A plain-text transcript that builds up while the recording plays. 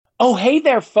Oh, hey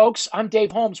there, folks. I'm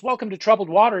Dave Holmes. Welcome to Troubled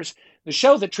Waters, the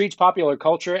show that treats popular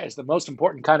culture as the most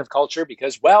important kind of culture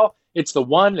because, well, it's the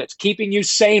one that's keeping you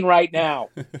sane right now.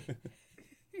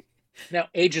 Now,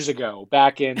 ages ago,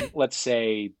 back in, let's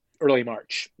say, early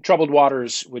March, Troubled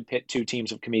Waters would pit two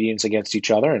teams of comedians against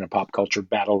each other in a pop culture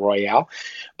battle royale.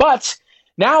 But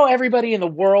now everybody in the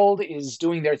world is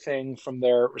doing their thing from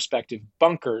their respective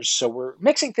bunkers, so we're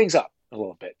mixing things up a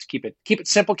little bit to keep it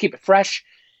simple, keep it fresh,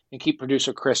 and keep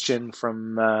producer Christian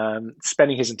from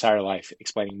spending his entire life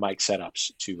explaining mic setups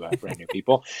to brand new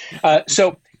people.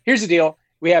 So here's the deal.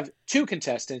 We have two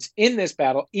contestants in this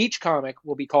battle. Each comic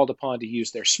will be called upon to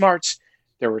use their smarts,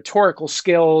 their rhetorical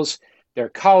skills, their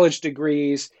college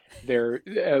degrees, their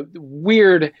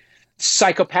weird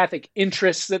psychopathic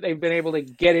interests that they've been able to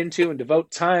get into and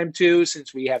devote time to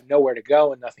since we have nowhere to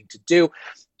go and nothing to do,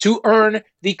 to earn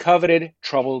the coveted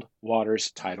Troubled Waters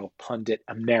title, Pundit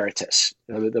Emeritus.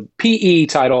 The PE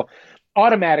title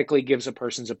automatically gives a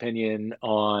person's opinion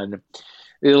on,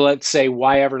 let's say,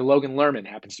 why ever Logan Lerman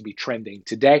happens to be trending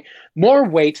today. More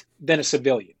weight than a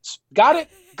civilian's. Got it?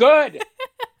 Good.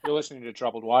 You're listening to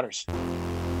Troubled Waters.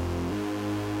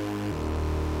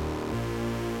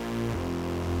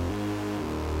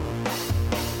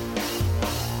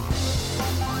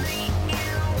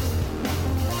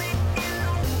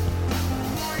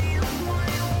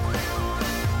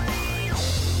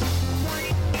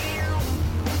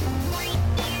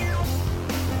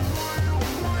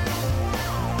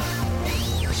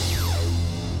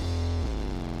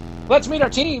 Let's meet our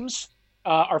teams.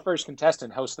 Our first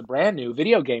contestant hosts the brand new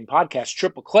video game podcast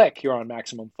Triple Click here on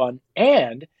Maximum Fun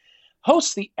and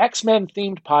hosts the X-Men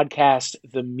themed podcast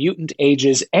The Mutant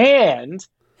Ages and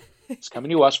is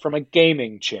coming to us from a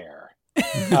gaming chair.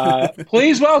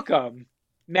 Please welcome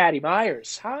Maddie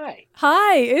Myers. Hi.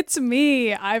 Hi, it's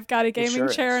me. I've got a gaming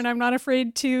chair and I'm not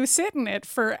afraid to sit in it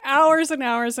for hours and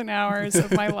hours and hours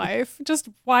of my life, just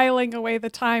whiling away the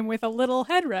time with a little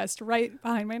headrest right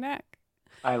behind my neck.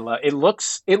 I love it.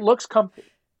 Looks comfy.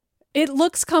 It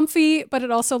looks comfy, but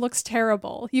it also looks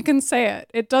terrible. You can say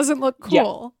it. It doesn't look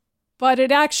cool, but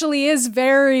it actually is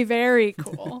very, very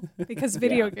cool because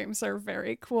video games are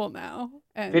very cool now.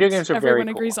 And video games are very cool. Everyone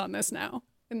agrees on this now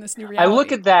in this new reality. I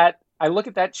look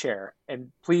at that chair,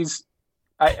 and please,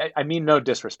 I mean no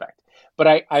disrespect, but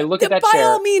I look at that chair. By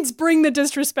all means, bring the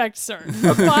disrespect, sir.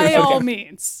 By all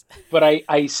means. But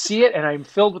I see it, and I'm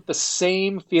filled with the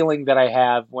same feeling that I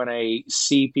have when I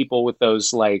see people with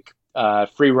those like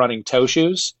free running toe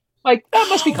shoes. Like that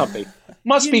must be comfy.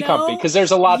 Must be comfy because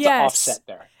there's a lot to offset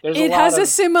there. It has a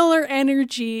similar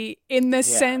energy in the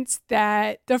sense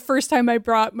that the first time I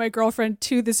brought my girlfriend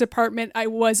to this apartment, I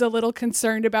was a little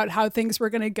concerned about how things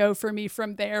were going to go for me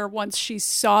from there once she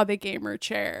saw the gamer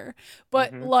chair.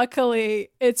 But luckily,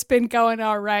 it's been going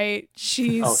all right.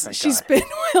 She's been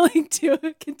willing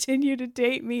to continue to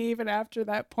date me even after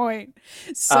that point.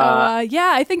 So,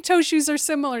 I think toe shoes are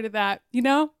similar to that. You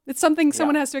know, it's something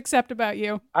someone has to accept about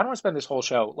you. I don't want to spend this whole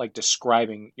show like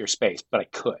describing your space, but I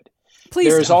could.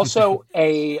 Please There's also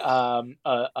a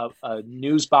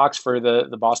news box for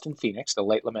the Boston Phoenix, the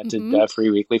late lamented Free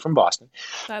Weekly from Boston.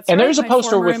 That's and right, there's a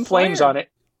poster with employer. flames on it,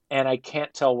 and I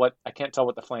can't tell what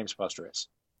the Flames poster is.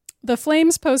 The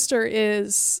Flames poster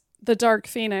is the Dark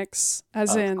Phoenix,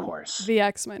 as Of in course. the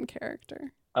X-Men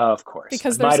character. Of course.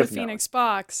 Because there's a Phoenix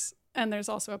box, and there's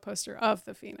also a poster of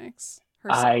the Phoenix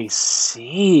herself. I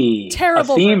see.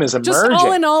 Terrible a theme room. is emerging. Just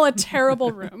all in all, a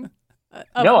terrible room.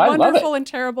 A No, I love wonderful it. and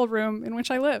terrible room in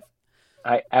which I live.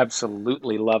 I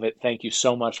absolutely love it. Thank you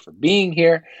so much for being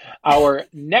here. Our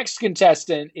next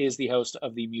contestant is the host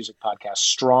of the music podcast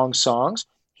Strong Songs.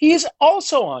 He is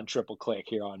also on Triple Click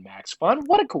here on Max Fun.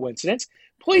 What a coincidence.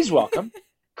 Please welcome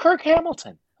Kirk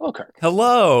Hamilton. Hello, Kirk.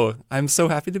 Hello. I'm so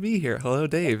happy to be here. Hello,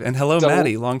 Dave. And hello,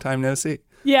 Maddie. Long time no see.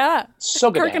 Yeah.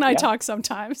 So good. Kirk and I talk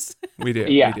sometimes. We do.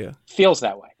 Yeah. We do. Feels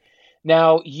that way.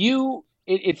 Now,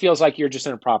 it feels like you're just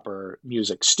in a proper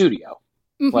music studio.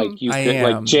 Like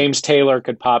like James Taylor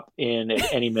could pop in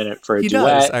at any minute for a duet. He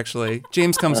does, actually.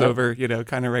 James comes over,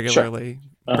 kind of regularly,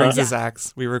 brings his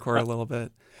axe. We record a little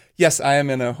bit. Yes, I am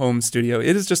in a home studio.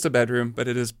 It is just a bedroom, but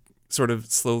it has sort of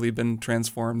slowly been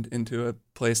transformed into a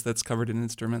place that's covered in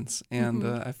instruments. And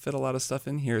I fit a lot of stuff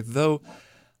in here. Though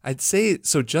I'd say,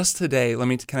 so just today,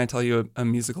 can I tell you a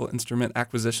musical instrument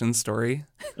acquisition story?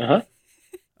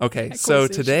 Okay, so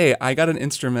today I got an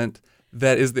instrument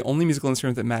that is the only musical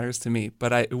instrument that matters to me,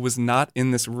 but it was not in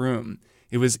this room.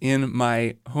 It was in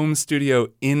my home studio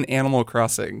in Animal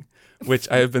Crossing, which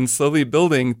I have been slowly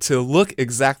building to look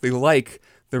exactly like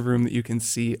the room that you can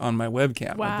see on my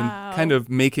webcam. Wow. I've been kind of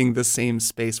making the same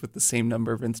space with the same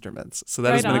number of instruments. So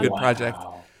that has been a good project.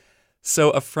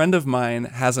 So a friend of mine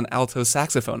has an alto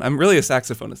saxophone. I'm really a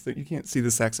saxophonist. You can't see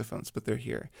the saxophones, but they're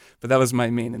here. But that was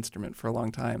my main instrument for a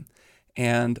long time.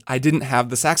 And I didn't have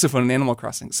the saxophone in Animal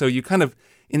Crossing. So you kind of,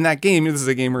 in that game, this is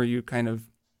a game where you kind of,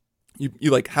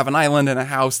 you like have an island and a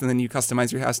house, and then you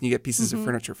customize your house and you get pieces of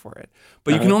furniture for it.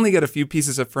 But you can only get a few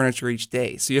pieces of furniture each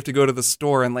day. So you have to go to the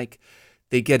store and like,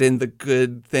 they get in the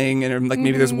good thing, and like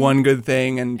maybe there's one good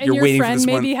thing, and you're your waiting for friend this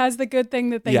one. maybe has the good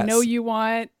thing that they know you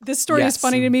want. This story is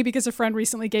funny to me because a friend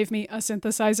recently gave me a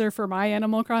synthesizer for my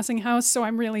Animal Crossing house, so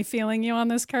I'm really feeling you on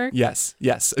this, Kirk. Yes.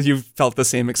 You've felt the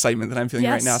same excitement that I'm feeling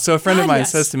right now. So a friend of mine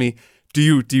says to me,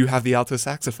 do you have the alto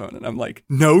saxophone? And I'm like,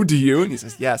 no, do you? And he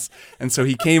says, yes. And so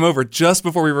he came over just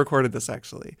before we recorded this,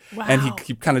 actually. Wow. And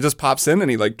he kind of just pops in and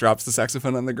he like drops the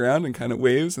saxophone on the ground and kind of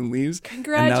waves and leaves.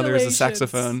 Congratulations. And now there's a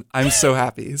saxophone. I'm so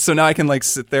happy. So now I can like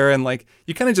sit there and like,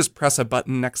 you kind of just press a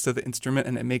button next to the instrument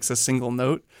and it makes a single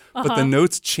note. But the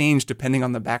notes change depending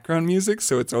on the background music.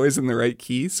 So it's always in the right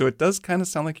key. So it does kind of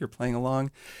sound like you're playing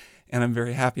along. And I'm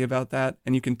very happy about that.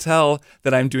 And you can tell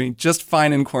that I'm doing just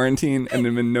fine in quarantine and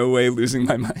am in no way losing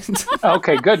my mind.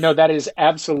 Okay, good. No, that is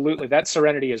absolutely, that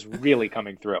serenity is really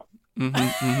coming through.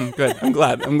 Good. I'm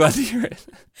glad to hear it.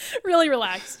 Really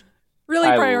relaxed. Really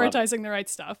prioritizing the right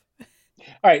stuff. All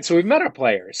right, so we've met our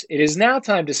players. It is now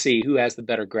time to see who has the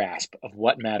better grasp of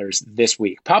what matters this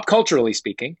week, pop culturally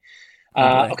speaking.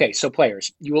 Okay, so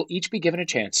players, you will each be given a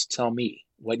chance to tell me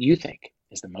what you think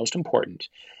is the most important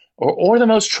or the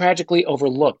most tragically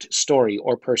overlooked story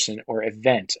or person or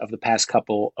event of the past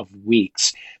couple of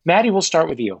weeks. Maddie, we'll start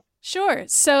with you. Sure.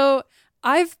 So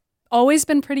I've always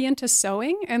been pretty into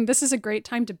sewing, and this is a great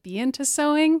time to be into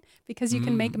sewing because you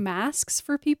can make masks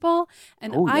for people.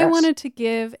 And I wanted to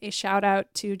give a shout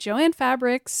out to JOANN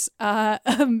Fabrics,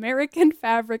 American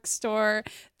fabric store.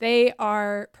 They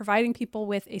are providing people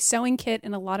with a sewing kit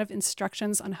and a lot of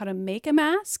instructions on how to make a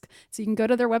mask. So you can go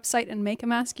to their website and make a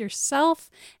mask yourself.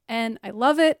 And I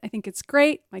love it. I think it's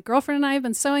great. My girlfriend and I have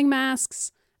been sewing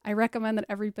masks. I recommend that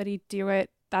everybody do it.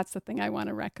 That's the thing I want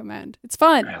to recommend. It's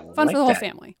fun. Fun for the whole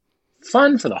family.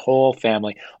 Fun for the whole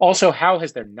family. Also, how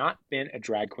has there not been a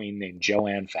drag queen named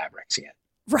JOANN Fabrics yet?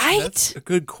 Right? That's a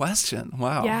good question.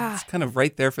 Wow. Yeah. It's kind of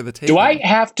right there for the table. Do I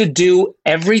have to do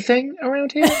everything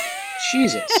around here?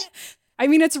 Jesus. I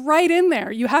mean, it's right in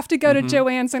there. You have to go to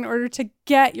JOANN's in order to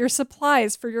get your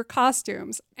supplies for your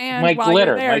costumes. And my while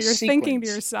glitter, you're there, my you're sequins. thinking to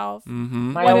yourself,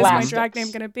 My what elastics. is my drag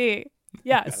name going to be?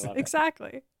 Yes,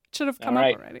 exactly. It should have come up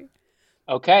already.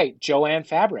 Okay, JOANN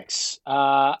Fabrics.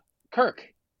 Kirk,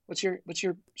 what's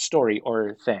your story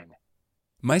or thing?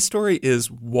 My story is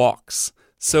walks.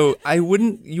 So you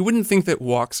wouldn't think that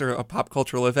walks are a pop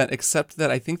cultural event, except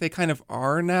that I think they kind of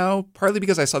are now, partly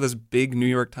because I saw this big New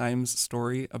York Times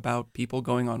story about people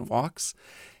going on walks.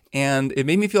 And it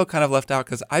made me feel kind of left out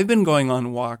because I've been going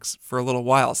on walks for a little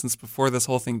while, since before this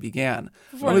whole thing began.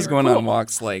 I was going on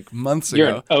walks like months You're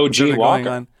ago. an OG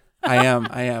walker. I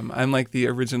am. I'm like the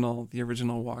original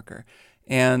walker.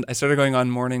 And I started going on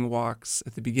morning walks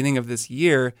at the beginning of this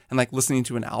year and like listening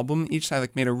to an album each time. I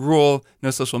like made a rule,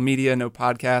 no social media, no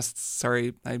podcasts.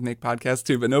 Sorry, I make podcasts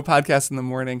too, but no podcasts in the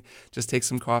morning. Just take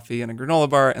some coffee and a granola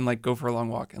bar and like go for a long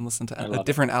walk and listen to a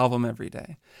different album every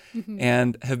day.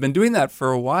 And have been doing that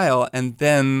for a while. And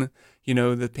then,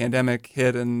 the pandemic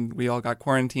hit and we all got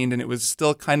quarantined and it was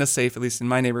still kind of safe, at least in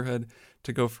my neighborhood,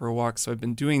 to go for a walk. So I've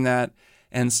been doing that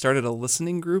and started a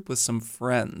listening group with some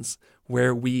friends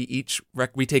where we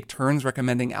take turns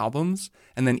recommending albums,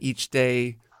 and then each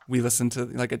day we listen to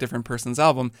like a different person's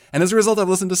album. And as a result, I've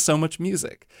listened to so much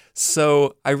music.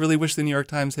 So I really wish the New York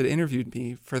Times had interviewed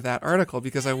me for that article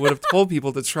because I would have told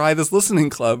people to try this listening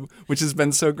club, which has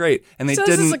been so great. And they didn't.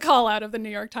 This is a call out of the New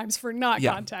York Times for not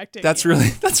contacting that's you.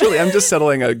 really, I'm just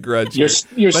settling a grudge. You're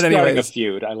starting a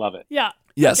feud. I love it. Yeah.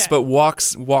 Yes, okay. But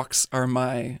walks are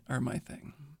my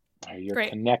thing. Your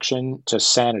connection to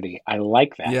sanity. I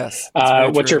like that. Yes.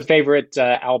 What's your favorite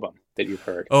album that you've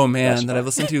heard? Oh, man, that I've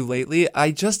listened to lately?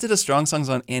 I just did a Strong Songs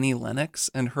on Annie Lennox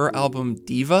and her album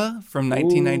Diva from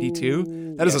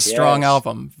 1992. That is a strong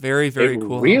album. Very, very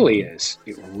cool. It really is.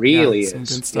 It really is. Some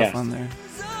good stuff on there.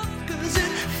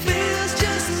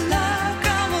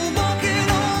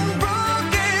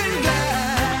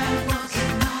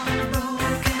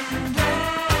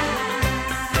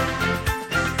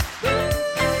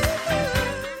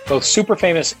 Both super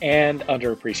famous and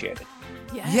underappreciated.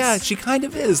 Yes. Yeah, she kind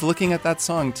of is, looking at that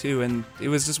song too. And it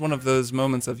was just one of those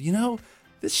moments of,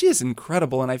 she is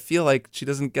incredible. And I feel like she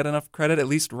doesn't get enough credit, at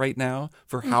least right now,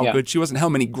 for how good she was and how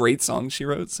many great songs she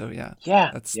wrote. So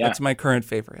that's my current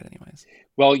favorite anyways.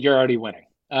 Well, you're already winning.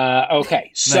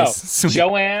 Okay, so Nice.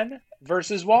 JOANN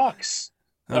versus walks.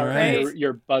 All right.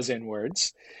 Your buzz-in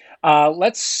words.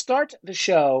 Let's start the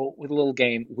show with a little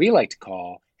game we like to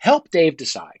call Help Dave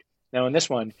Decide. Now, in this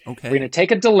one, we're going to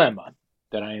take a dilemma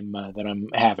that I'm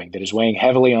having that is weighing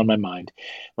heavily on my mind.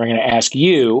 We're going to ask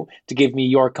you to give me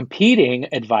your competing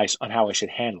advice on how I should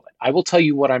handle it. I will tell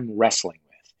you what I'm wrestling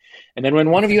with. And then when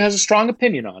one of you has a strong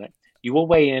opinion on it, you will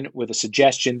weigh in with a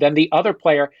suggestion. Then the other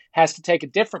player has to take a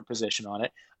different position on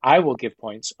it. I will give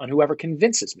points on whoever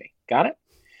convinces me. Got it?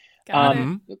 Got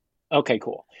it. Okay,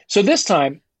 cool. So this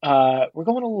time, we're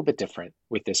going a little bit different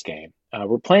with this game.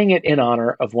 We're playing it in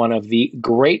honor of one of the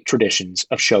great traditions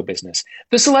of show business,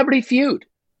 the celebrity feud.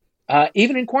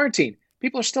 Even in quarantine,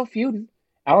 people are still feuding.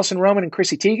 Allison Roman and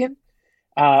Chrissy Teigen,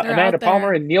 Amanda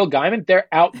Palmer and Neil Gaiman, they're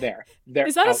out there.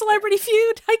 Is that a celebrity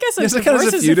feud? I guess it's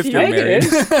a feud if you're married.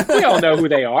 We all know who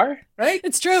they are, right?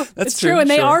 It's true. It's true, and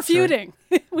they are feuding.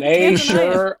 They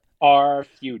sure are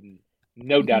feuding.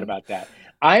 No doubt about that.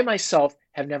 I myself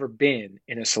have never been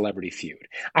in a celebrity feud.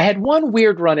 I had one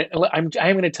weird run. I'm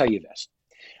going to tell you this.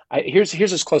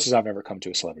 Here's as close as I've ever come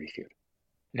to a celebrity feud.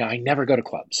 Now, I never go to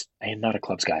clubs. I am not a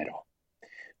clubs guy at all.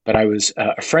 But I was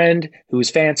a friend who was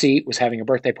fancy, was having a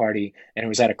birthday party, and it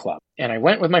was at a club. And I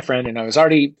went with my friend, and I was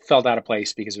already felt out of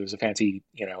place because it was a fancy,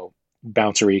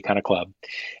 bouncery kind of club.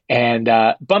 And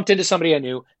bumped into somebody I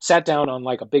knew, sat down on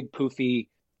like a big poofy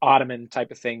ottoman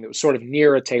type of thing that was sort of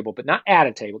near a table, but not at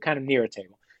a table, kind of near a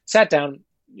table. Sat down,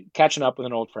 catching up with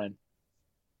an old friend,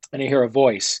 and I hear a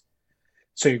voice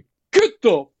saying, "Get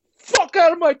the fuck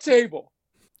out of my table!"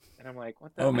 And I'm like,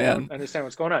 "What the? Oh, man. I don't understand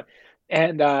what's going on."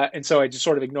 And so I just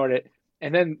sort of ignored it.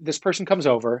 And then this person comes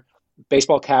over,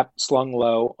 baseball cap slung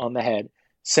low on the head,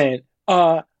 saying,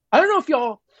 "I don't know if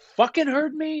y'all fucking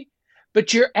heard me,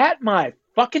 but you're at my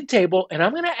fucking table, and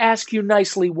I'm going to ask you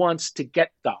nicely once to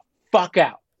get the fuck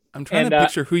out." I'm trying to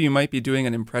picture who you might be doing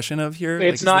an impression of here.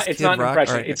 It's not an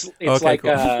impression. Right. It's okay, like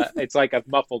cool. It's like I've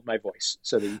muffled my voice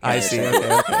so that you can I see.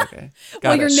 Okay.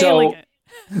 Well, you're nailing it.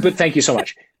 But thank you so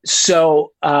much.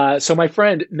 So my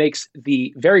friend makes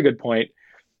the very good point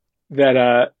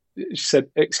that she said,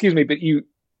 "Excuse me, but you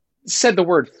said the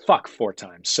word fuck 4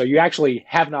 times, so you actually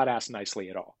have not asked nicely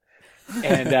at all."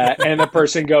 And the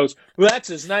person goes, "Well,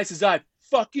 that's as nice as I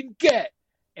fucking get."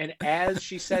 And as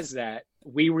she says that,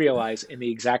 we realize in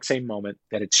the exact same moment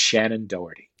that it's Shannon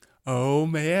Doherty. Oh,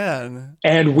 man.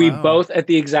 And we both at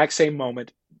the exact same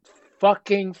moment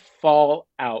fucking fall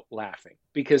out laughing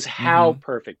because how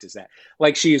perfect is that?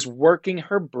 Like, she is working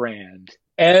her brand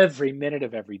every minute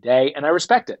of every day, and I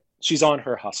respect it. She's on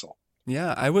her hustle.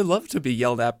 Yeah, I would love to be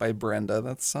yelled at by Brenda.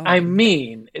 That's solid. I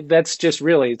mean, that's just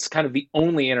really, it's kind of the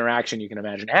only interaction you can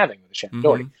imagine having with a Shannon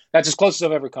Doherty. That's as close as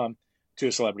I've ever come to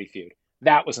a celebrity feud.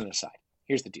 That was an aside.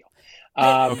 Here's the deal.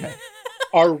 Okay.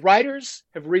 Our writers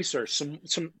have researched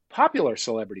some popular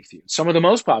celebrity feuds, some of the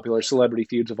most popular celebrity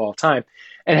feuds of all time,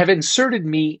 and have inserted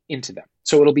me into them.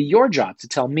 So it'll be your job to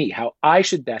tell me how I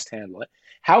should best handle it.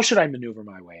 How should I maneuver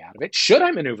my way out of it? Should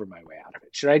I maneuver my way out of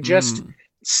it? Should I just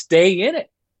stay in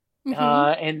it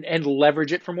and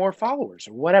leverage it for more followers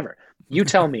or whatever? You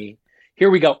tell me. Here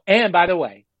we go. And by the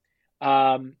way,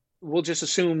 we'll just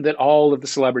assume that all of the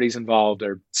celebrities involved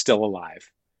are still alive.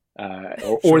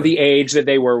 Or the age that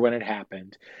they were when it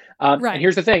happened. Right. And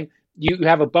here's the thing. You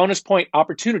have a bonus point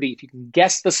opportunity if you can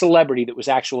guess the celebrity that was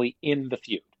actually in the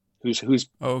feud. Who's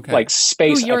like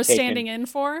space who you're standing in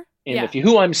for? The feud.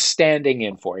 Who I'm standing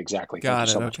in for, exactly. Got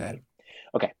it, so much, okay. Maddie.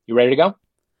 Okay, you ready to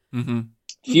go?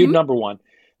 Feud number 1.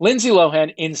 Lindsay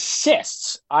Lohan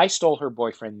insists I stole her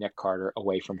boyfriend, Nick Carter,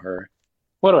 away from her.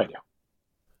 What do I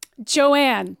do?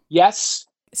 JOANN. Yes?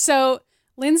 So,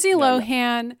 Lindsay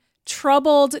Lohan...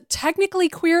 troubled, technically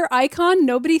queer icon.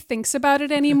 Nobody thinks about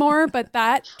it anymore, but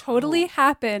that totally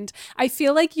happened. I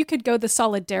feel like you could go the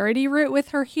solidarity route with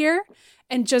her here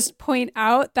and just point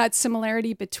out that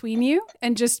similarity between you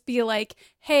and just be like,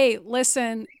 hey,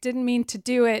 listen, didn't mean to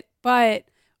do it, but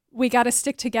we got to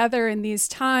stick together in these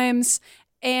times,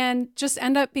 and just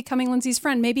end up becoming Lindsay's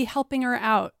friend, maybe helping her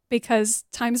out, because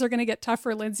times are going to get tough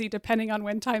for Lindsay depending on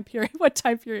what time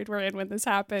period we're in when this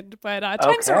happened. But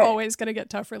times are always going to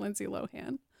get tough for Lindsay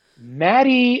Lohan.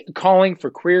 Maddie calling for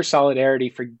queer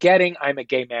solidarity, forgetting I'm a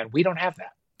gay man. We don't have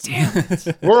that. Damn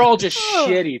it. We're all just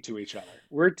shitty to each other.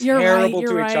 We're terrible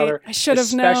to each other. I should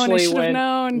have known. Especially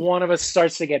when one of us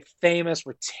starts to get famous.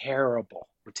 We're terrible.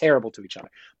 We're terrible to each other.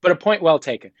 But a point well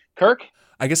taken. Kirk?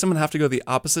 I guess I'm going to have to go the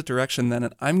opposite direction then.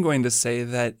 And I'm going to say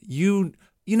that you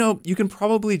can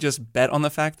probably just bet on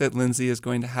the fact that Lindsay is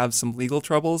going to have some legal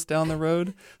troubles down the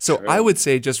road. So True. I would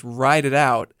say just ride it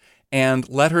out and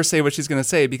let her say what she's going to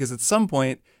say, because at some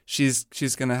point she's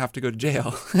going to have to go to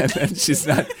jail, and she's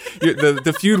not.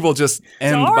 The feud will just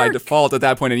end by default at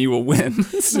that point, and you will win.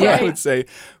 So I would say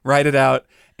ride it out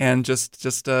and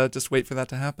just wait for that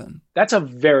to happen. That's a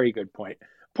very good point.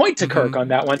 Point to Kirk on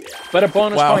that one, but a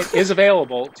bonus point is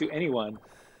available to anyone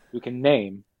who can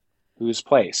name whose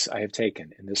place I have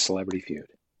taken in this celebrity feud.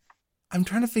 I'm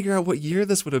trying to figure out what year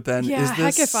this would have been. Yeah,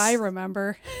 heck if I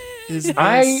remember.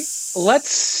 Let's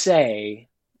say,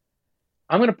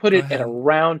 I'm going to put it at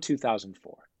around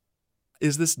 2004.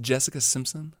 Is this Jessica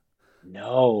Simpson?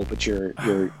 No, but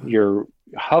you're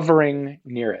hovering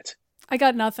near it. I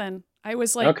got nothing. I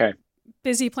was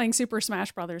busy playing Super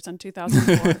Smash Brothers in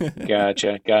 2004.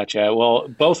 Gotcha. Well,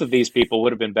 both of these people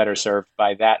would have been better served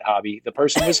by that hobby. The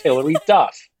person was Hilary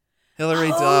Duff. Hilary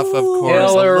Duff, of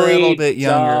course. A little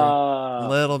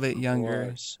bit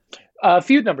younger.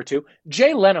 Feud number 2.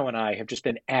 Jay Leno and I have just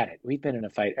been at it. We've been in a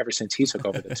fight ever since he took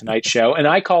over the Tonight Show, and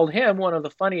I called him one of the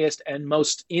funniest and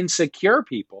most insecure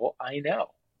people I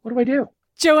know. What do I do?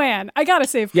 JOANN, I gotta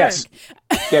save Kirk. Yes,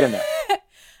 get in there.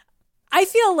 I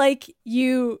feel like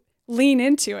you lean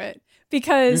into it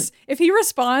because if he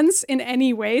responds in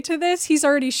any way to this, he's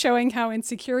already showing how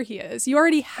insecure he is. You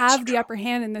already have the upper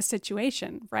hand in this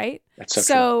situation, right? That's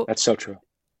so true. That's so true.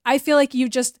 I feel like you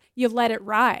let it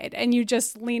ride and you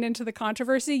just lean into the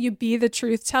controversy. You be the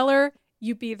truth teller.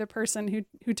 You be the person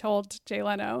who told Jay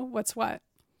Leno what's what.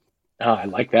 Oh, I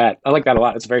like that. I like that a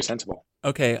lot. It's very sensible.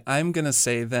 Okay, I'm going to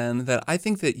say then that I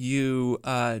think that you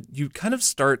kind of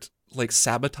start like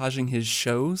sabotaging his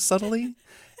show subtly.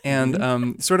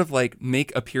 And sort of like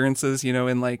make appearances,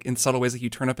 in subtle ways, like you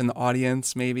turn up in the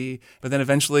audience maybe, but then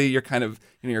eventually you're kind of,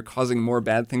 you're causing more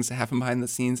bad things to happen behind the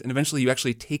scenes. And eventually you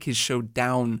actually take his show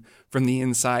down from the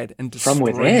inside and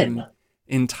destroy him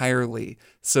entirely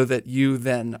so that you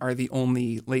then are the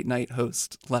only late night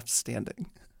host left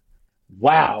standing.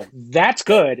 Wow, that's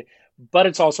good, but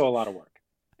it's also a lot of work.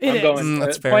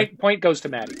 That's fair. Point goes to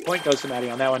Maddie. Point goes to Maddie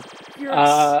on that one.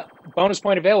 Bonus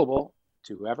point available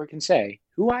to whoever can say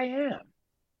who I am.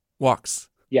 Walks.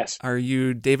 Yes. Are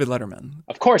you David Letterman?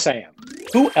 Of course I am.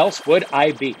 Who else would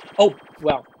I be? Oh,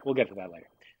 well, we'll get to that later.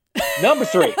 Number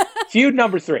 3. Feud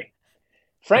number 3.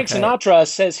 Frank Sinatra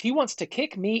says he wants to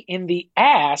kick me in the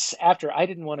ass after I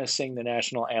didn't want to sing the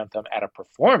national anthem at a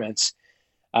performance.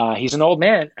 He's an old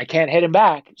man. I can't hit him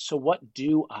back. So what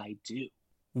do I do?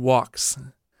 Walks.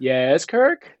 Yes,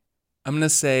 Kirk? I'm going to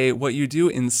say what you do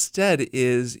instead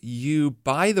is you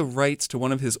buy the rights to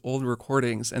one of his old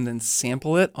recordings and then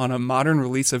sample it on a modern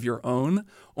release of your own,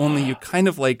 only you kind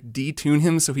of like detune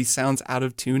him so he sounds out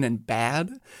of tune and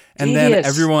bad. And then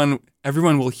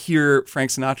everyone will hear Frank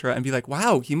Sinatra and be like,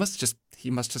 wow, he must just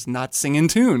not sing in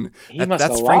tune.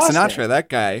 That's Frank Sinatra, that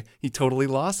guy. He totally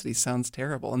lost it. He sounds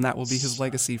terrible. And that will be his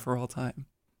legacy for all time.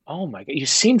 Oh my God. You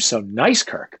seem so nice,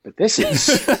 Kirk, but this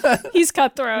is... He's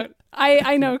cutthroat.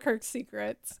 I know Kirk's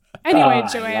secrets. Anyway,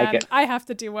 JOANN, I have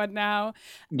to do one now.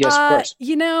 Yes, of course.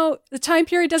 The time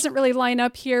period doesn't really line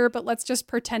up here, but let's just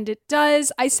pretend it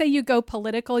does. I say you go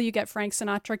political. You get Frank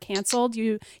Sinatra canceled.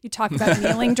 You talk about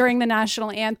kneeling during the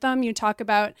national anthem. You talk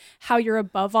about how you're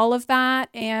above all of that,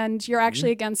 and you're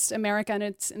actually against America and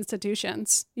its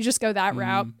institutions. You just go that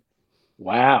route.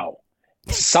 Wow.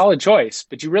 Solid choice,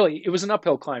 but it was an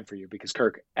uphill climb for you because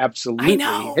Kirk absolutely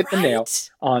hit the nail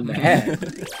on the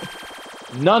head.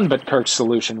 None but Kirk's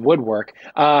solution would work.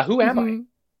 Who am I?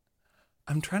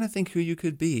 I'm trying to think who you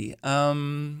could be.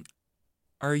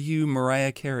 Are you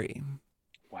Mariah Carey?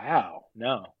 Wow,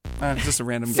 no. Just a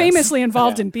random guess. Famously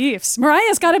involved in beefs.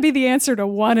 Mariah's got to be the answer to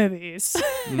one of these.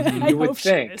 You would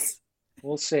think.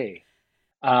 We'll see.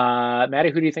 Maddie,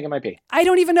 who do you think it might be? I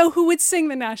don't even know who would sing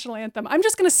the national anthem. I'm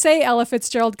just going to say Ella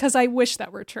Fitzgerald because I wish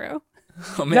that were true.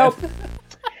 Oh, man. Nope.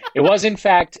 It was, in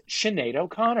fact, Sinead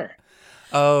O'Connor.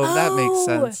 Oh, that makes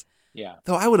sense. Yeah.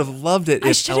 Though I would have loved it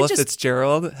if Ella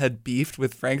Fitzgerald had beefed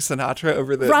with Frank Sinatra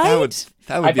over the... Right?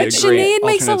 That would be a great Sinead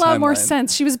makes a lot more timeline.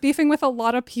 sense. She was beefing with a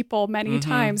lot of people many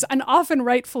times, and often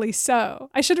rightfully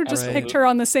so. I should have just picked her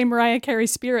on the same Mariah Carey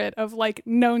spirit of, like,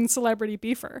 known celebrity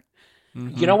beefer.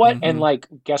 You know what? And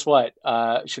guess what?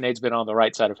 Sinead's been on the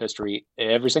right side of history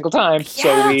every single time. Yeah. So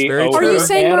are you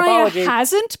saying Mariah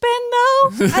hasn't been though?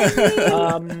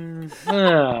 I mean,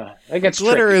 I guess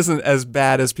glitter isn't as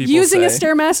bad as people using say. A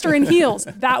Stairmaster in heels.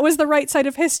 That was the right side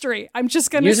of history. I'm just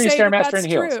going to say that's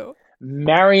true.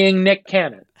 Marrying Nick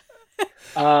Cannon.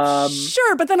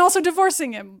 Sure, but then also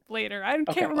divorcing him later. I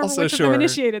can't remember which of them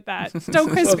initiated that.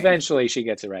 Don't quiz me. Eventually, she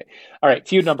gets it right. All right,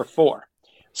 feud number 4.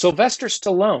 Sylvester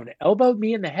Stallone elbowed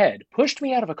me in the head, pushed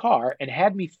me out of a car, and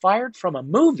had me fired from a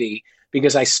movie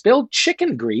because I spilled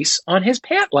chicken grease on his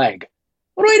pant leg.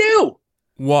 What do I do?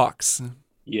 Walks.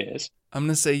 Yes. I'm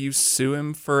going to say you sue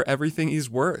him for everything he's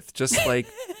worth. Just like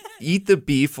eat the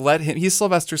beef. Let him. He's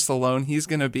Sylvester Stallone. He's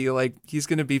gonna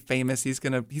be famous. He's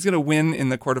gonna win in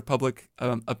the court of public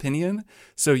opinion.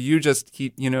 So you just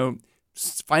keep,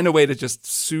 find a way to just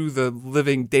sue the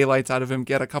living daylights out of him,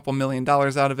 get a couple $1 million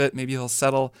out of it. Maybe he'll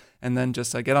settle, and then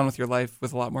just get on with your life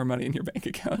with a lot more money in your bank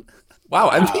account. Wow,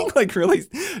 I'm being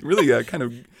really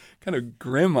kind of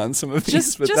grim on some of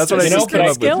these, but that's what I just came up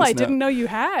with. Skill I didn't know you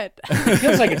had. It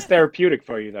feels like it's therapeutic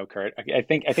for you, though, Kurt. I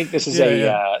think this is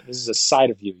this is a side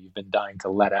of you you've been dying to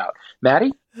let out.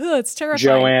 Maddie? Ugh, it's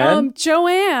terrifying. JOANN?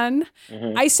 JOANN,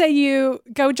 I say you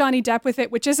go Johnny Depp with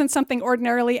it, which isn't something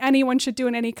ordinarily anyone should do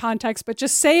in any context, but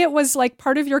just say it was like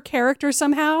part of your character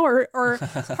somehow or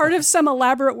part of some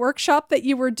elaborate workshop that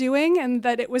you were doing and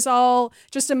that it was all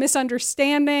just a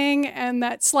misunderstanding and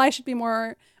that Sly should be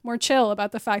more chill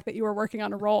about the fact that you were working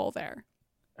on a role there.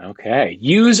 Okay.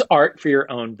 Use art for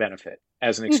your own benefit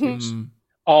as an excuse.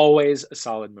 Always a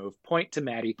solid move. Point to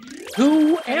Maddie.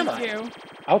 Who am I? Thank you.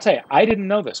 I'll tell you, I didn't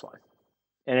know this one.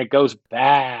 And it goes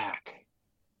back.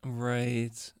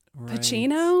 Right.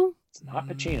 Pacino? It's not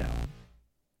Pacino.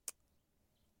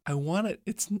 I want it.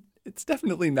 It's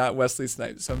definitely not Wesley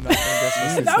Snipes, so I'm not going to guess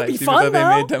Wesley That would be Snipes, fun, even though though.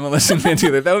 they made Demolition Man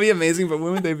together. That would be amazing, but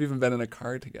when would they have even been in a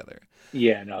car together?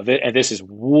 Yeah, no, and this is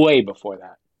way before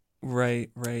that. Right.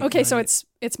 Okay, so it's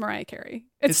Mariah Carey.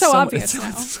 It's so obvious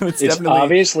now. So It's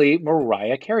obviously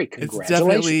Mariah Carey. Congratulations. It's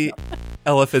definitely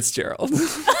Ella Fitzgerald.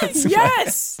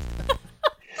 Yes!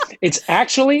 It's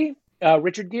actually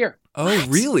Richard Gere. Oh,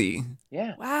 really?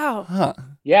 Yeah. Wow. Huh.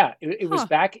 Yeah, it was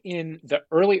back in the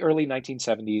early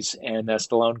 1970s, and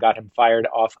Stallone got him fired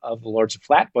off of the Lords of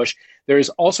Flatbush. There is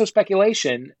also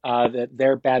speculation that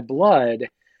their bad blood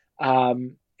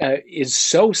is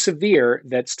so severe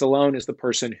that Stallone is the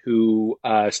person who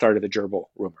started the gerbil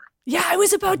rumor. Yeah, I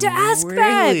was about to ask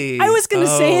Really? that. I was going to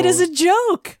say it as a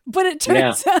joke, but it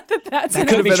turns out that's That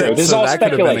could be true. This is all that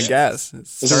could have been a speculation. guess.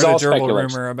 This is all a gerbil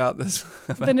speculation. rumor about this.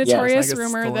 the notorious Yes, I guess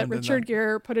rumor Stallone that did Richard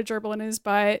Gere put a gerbil in his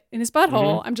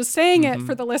butthole. I'm just saying it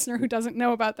for the listener who doesn't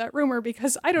know about that rumor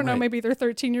because I don't know, Right. maybe they're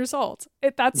 13 years old.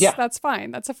 That's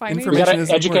fine. That's a fine age. We got to is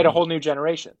educate important. a whole new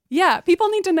generation. Yeah, people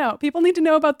need to know. People need to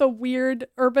know about the weird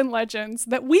urban legends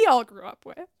that we all grew up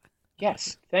with.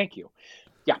 Yes, thank you.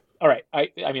 Yeah, all right. I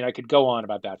mean, I could go on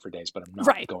about that for days, but I'm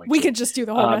not going to. We could just do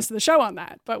the whole rest of the show on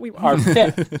that, but we won't.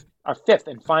 Our fifth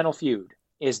and final feud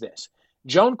is this.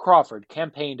 Joan Crawford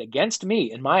campaigned against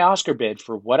me in my Oscar bid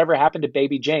for Whatever Happened to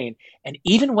Baby Jane and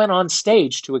even went on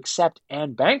stage to accept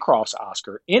Anne Bancroft's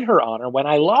Oscar in her honor when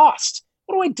I lost.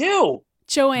 What do I do?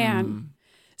 JOANN.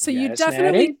 So you Yes,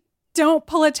 definitely Maddie? don't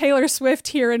pull a Taylor Swift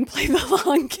here and play the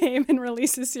long game and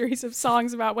release a series of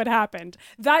songs about what happened.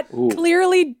 That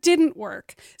clearly didn't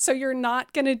work. So you're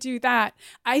not going to do that.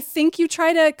 I think you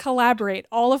try to collaborate.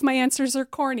 All of my answers are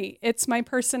corny. It's my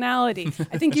personality.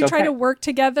 I think you try to work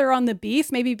together on the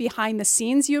beef. Maybe behind the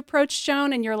scenes you approach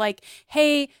Joan and you're like,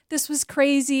 hey, this was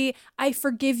crazy. I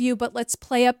forgive you, but let's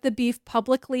play up the beef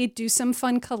publicly, do some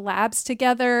fun collabs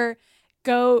together.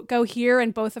 Go here,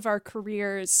 and both of our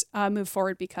careers move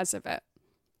forward because of it.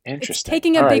 Interesting. It's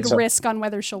taking a big risk on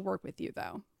whether she'll work with you,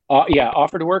 though.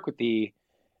 Offer to work with the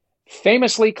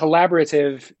famously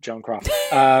collaborative Joan Crawford.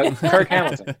 Kirk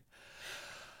Hamilton.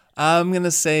 I'm going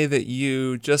to say that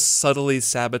you just subtly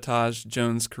sabotaged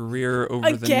Joan's career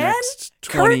over the next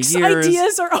 20 Kirk's years.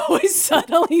 ideas are always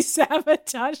subtly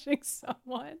sabotaging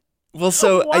someone. Well,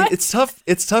 so it's tough.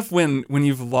 It's tough when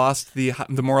you've lost the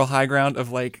moral high ground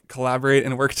of like collaborate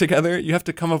and work together. You have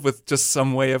to come up with just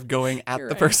some way of going at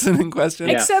the person in question.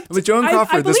 Yeah. Except with Joan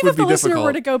Crawford, I this believe would if be the listener difficult.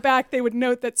 were to go back, they would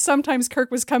note that sometimes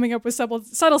Kirk was coming up with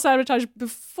subtle sabotage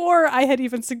before I had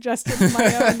even suggested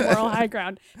my own moral high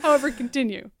ground. However,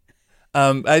 continue.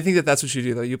 I think that's what you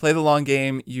do, though. You play the long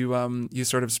game. You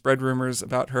sort of spread rumors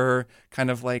about her,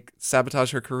 kind of like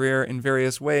sabotage her career in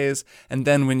various ways. And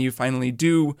then when you finally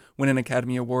do win an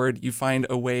Academy Award, you find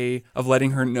a way of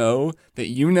letting her know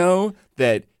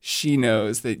that she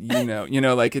knows that you know.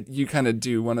 You kind of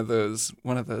do one of those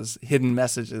hidden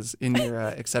messages in your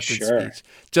accepted speech,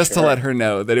 just to let her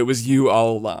know that it was you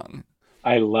all along.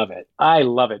 I love it.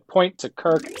 Point to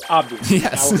Kirk, obviously.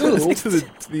 Yes. Now, who am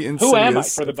I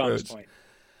insidious for the bonus approach. point?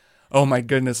 Oh my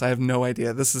goodness, I have no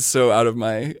idea. This is so out of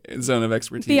my zone of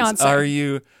expertise. Beyonce. Are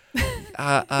you?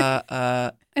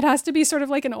 It has to be sort of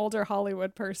like an older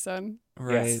Hollywood person.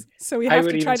 Right. Yes. So we I have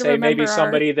would to even try to say remember maybe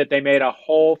somebody that they made a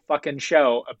whole fucking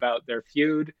show about their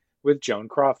feud with Joan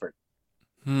Crawford.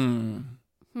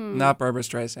 Not Barbara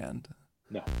Streisand.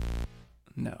 No.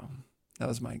 That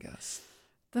was my guess.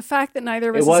 The fact that neither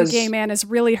of us is a gay man is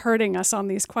really hurting us on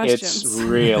these questions. It's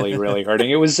really, really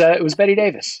hurting. It was Betty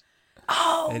Davis.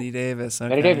 Oh, Betty Davis. Okay.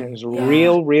 Betty Davis was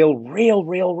real.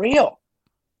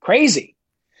 Crazy.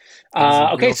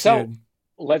 Okay, so feud.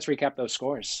 let's recap those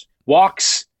scores.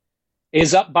 Walks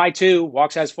is up by 2.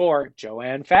 Walks has 4.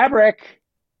 JOANN Fabric.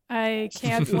 I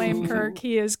can't blame Kirk.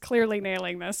 He is clearly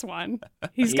nailing this one.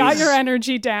 He's got your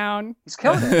energy down. He's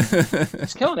killing it.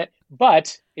 He's killing it.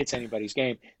 But it's anybody's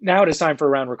game. Now it is time for a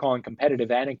round we're calling Competitive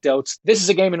Anecdotes. This is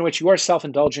a game in which your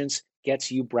self-indulgence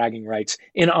gets you bragging rights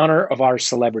in honor of our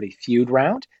Celebrity Feud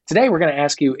round. Today we're going to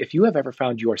ask you if you have ever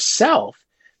found yourself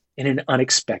in an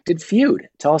unexpected feud.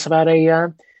 Tell us about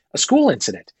a school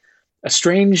incident, a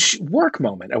strange work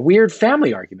moment, a weird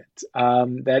family argument.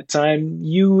 That time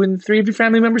you and 3 of your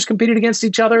family members competed against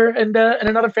each other and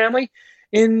another family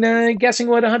in guessing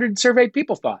what 100 surveyed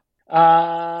people thought.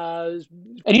 And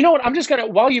you know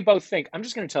what? While you both think, I'm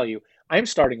just going to tell you, I'm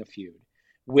starting a feud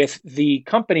with the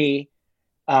company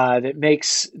that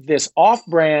makes this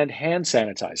off-brand hand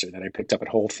sanitizer that I picked up at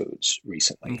Whole Foods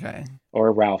recently,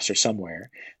 or Ralph's or somewhere,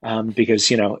 because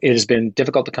it has been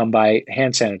difficult to come by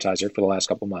hand sanitizer for the last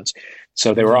couple of months.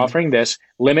 So they were offering this,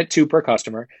 limit 2 per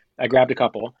customer. I grabbed a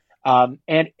couple,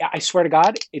 and I swear to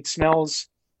God, it smells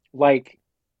like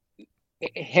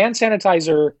hand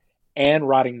sanitizer and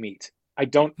rotting meat. I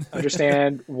don't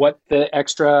understand what the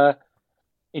extra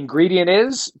ingredient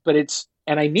is, but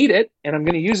and I need it, and I'm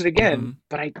going to use it again,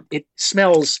 but it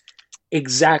smells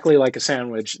exactly like a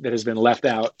sandwich that has been left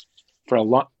out for a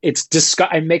long... It's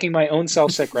I'm making my own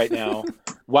self sick right now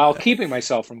while keeping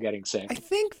myself from getting sick. I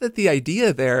think that the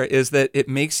idea there is that it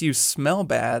makes you smell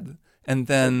bad, and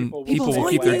then people will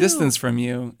keep their distance from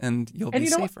you, and you'll be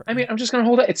safer. I mean, I'm just going to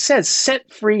hold it. It says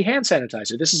scent-free hand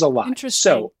sanitizer. This is a lie.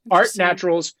 So, Art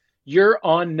Naturals, you're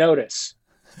on notice.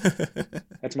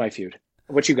 That's my feud.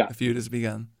 What you got? The feud has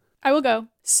begun. I will go.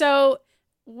 So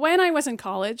when I was in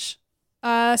college,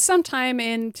 sometime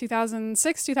in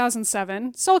 2006,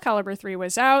 2007, Soul Calibur 3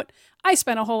 was out. I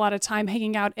spent a whole lot of time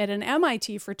hanging out at an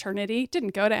MIT fraternity.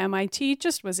 Didn't go to MIT,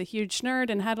 just was a huge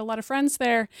nerd and had a lot of friends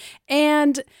there.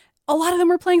 And a lot of them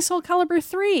were playing Soul Calibur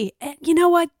 3. And you know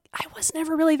what? I was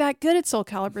never really that good at Soul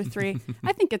Calibur 3.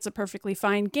 I think it's a perfectly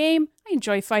fine game. I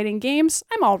enjoy fighting games.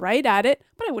 I'm all right at it,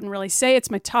 but I wouldn't really say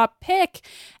it's my top pick.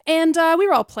 And we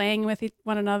were all playing with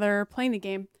one another, playing the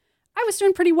game. I was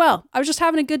doing pretty well. I was just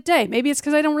having a good day. Maybe it's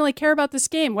because I don't really care about this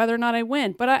game, whether or not I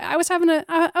win. But I was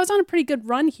on a pretty good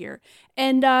run here.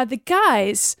 And the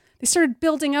guys, they started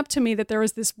building up to me that there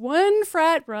was this one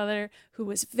frat brother who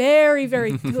was very,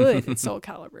 very good at Soul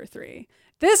Calibur 3.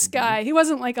 This guy, he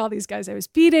wasn't like all these guys I was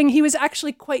beating. He was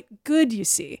actually quite good, you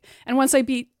see. And once I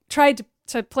tried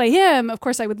to play him, of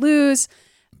course I would lose.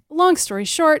 Long story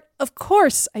short, of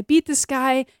course, I beat this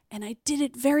guy, and I did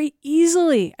it very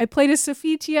easily. I played as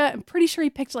Sophitia. I'm pretty sure he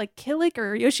picked like Kilik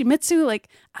or Yoshimitsu. Like,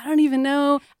 I don't even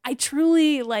know. I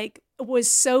truly was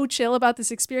so chill about this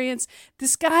experience.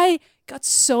 This guy got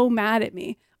so mad at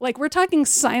me. Like, we're talking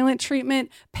silent treatment,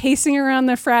 pacing around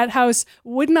the frat house,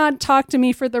 would not talk to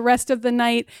me for the rest of the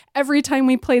night. Every time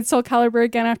we played Soul Calibur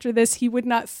again after this, he would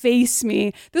not face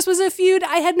me. This was a feud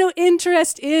I had no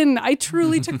interest in. I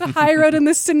truly took the high road in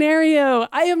this scenario.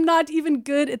 I am not even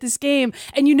good at this game.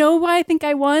 And you know why I think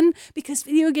I won? Because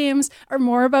video games are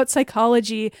more about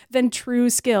psychology than true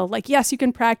skill. Like, yes, you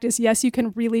can practice. Yes, you can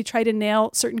really try to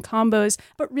nail certain combos.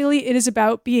 But really, it is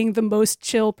about being the most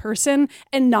chill person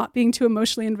and not being too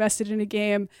emotionally invested in a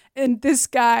game. And this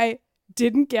guy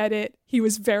didn't get it. He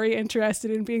was very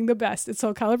interested in being the best at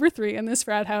Soul Calibur 3 in this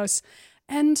frat house.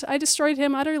 And I destroyed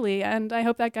him utterly. And I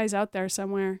hope that guy's out there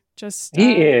somewhere. Just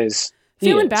he is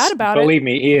feeling bad about it. Believe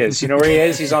me, he is. You know where he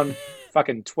is? He's on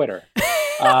fucking Twitter.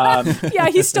 Yeah,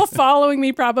 he's still following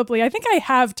me probably. I think I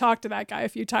have talked to that guy a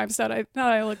few times now that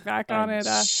I look back on it.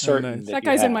 Certain that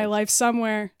guy's in my life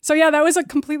somewhere. So yeah, that was a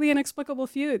completely inexplicable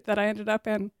feud that I ended up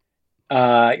in. You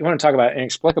want to talk about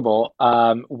inexplicable?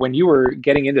 When you were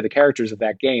getting into the characters of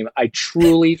that game, I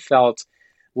truly felt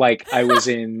like I was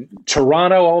in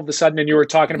Toronto all of a sudden, and you were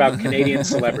talking about Canadian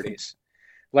celebrities.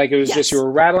 Like, it was just, you were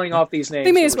rattling off these names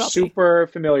that were super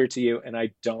familiar to you, and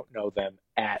I don't know them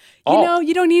at all. You know,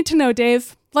 you don't need to know,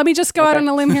 Dave. Let me just go out on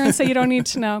a limb here and say you don't need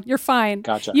to know. You're fine.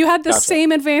 Gotcha. You had the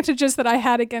same advantages that I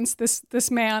had against this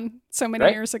man so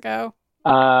many years ago.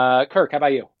 Kirk, how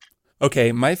about you?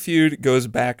 Okay, my feud goes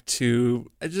back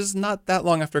to just not that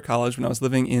long after college when I was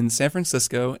living in San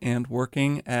Francisco and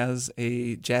working as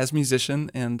a jazz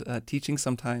musician and teaching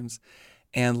sometimes,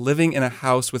 and living in a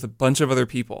house with a bunch of other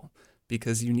people,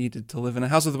 because you needed to live in a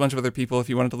house with a bunch of other people if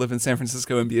you wanted to live in San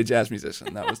Francisco and be a jazz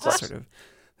musician. That was just sort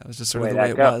of the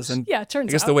way it was. And yeah, it turns out.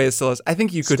 I guess the way it still is. I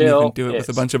think you couldn't even do it with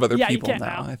a bunch of other people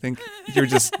now. I think you're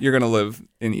going to live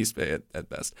in East Bay at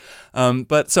best.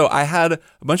 But so I had a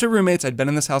bunch of roommates. I'd been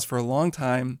in this house for a long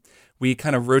time. we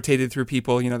kind of rotated through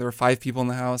people. There were 5 people in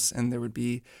the house, and there would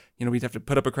be, we'd have to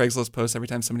put up a Craigslist post every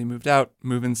time somebody moved out,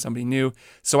 move in somebody new.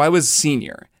 So I was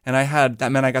senior, and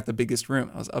that meant I got the biggest room.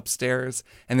 I was upstairs,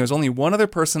 and there was only one other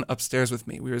person upstairs with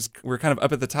me. We were kind of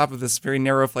up at the top of this very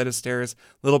narrow flight of stairs,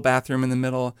 little bathroom in the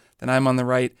middle, then I'm on the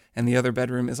right, and the other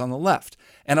bedroom is on the left.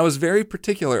 And I was very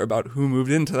particular about who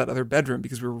moved into that other bedroom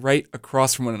because we were right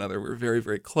across from one another. We were very,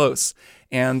 very close.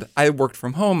 And I worked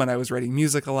from home, and I was writing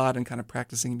music a lot and kind of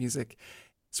practicing music.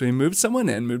 So we moved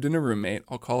in a roommate.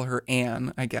 I'll call her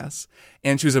Anne, I guess.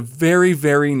 And she was a very,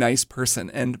 very nice person.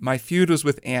 And my feud was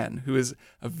with Anne, who is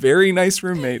a very nice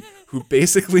roommate who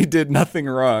basically did nothing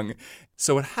wrong.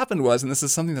 So what happened was, and this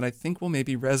is something that I think will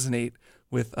maybe resonate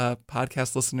with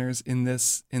podcast listeners in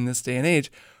this day and age,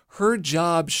 her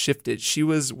job shifted. She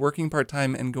was working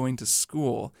part-time and going to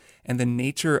school, and the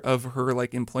nature of her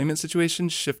employment situation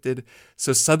shifted.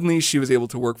 So suddenly she was able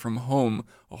to work from home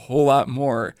a whole lot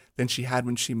more than she had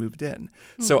when she moved in.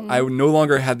 Mm-hmm. So I no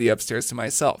longer had the upstairs to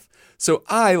myself. So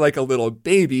I, like a little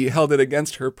baby, held it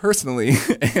against her personally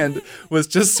and was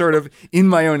just sort of in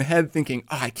my own head thinking,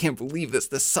 I can't believe this.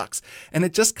 This sucks. And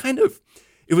it just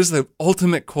it was the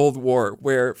ultimate Cold War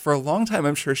where for a long time,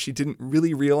 I'm sure she didn't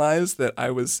really realize that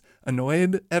I was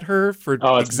annoyed at her for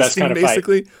existing,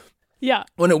 basically. Yeah.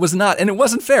 When it was not, and it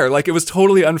wasn't fair. It was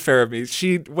totally unfair of me.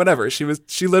 She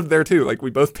lived there too. We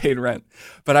both paid rent.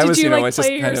 But I was, Did you I just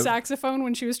play her saxophone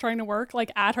when she was trying to work,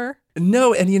 at her?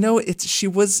 No, and she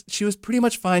was pretty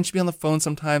much fine. She'd be on the phone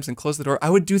sometimes and close the door. I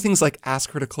would do things like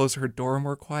ask her to close her door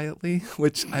more quietly,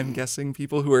 which I'm guessing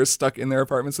people who are stuck in their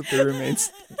apartments with their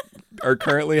roommates are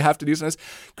currently have to do sometimes.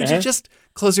 Could you just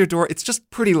close your door? It's just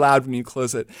pretty loud when you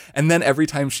close it. And then every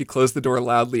time she closed the door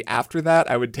loudly after that,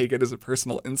 I would take it as a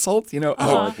personal insult. She's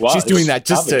doing that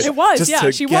just to... It was,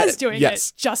 she was doing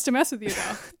it just to mess with you,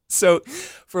 though. So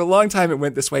for a long time, it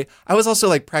went this way. I was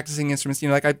also practicing instruments.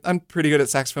 I'm pretty good at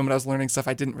saxophone, but I was learning stuff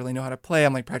I didn't really know how to play.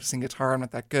 I'm practicing guitar. I'm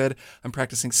not that good. I'm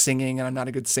practicing singing, and I'm not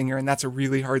a good singer. And that's a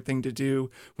really hard thing to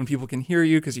do when people can hear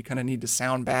you because you kind of need to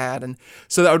sound bad. And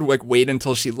so I would wait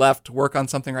until she left to work on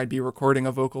something, or I'd be recording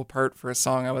a vocal part for a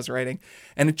song I was writing.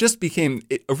 And it just became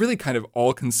a really kind of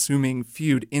all-consuming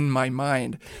feud in my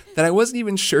mind that I wasn't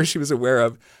even sure she was aware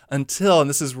of until, and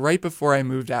this is right before I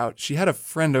moved out, she had a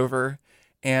friend over.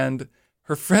 And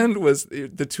her friend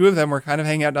the two of them were kind of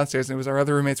hanging out downstairs, and it was our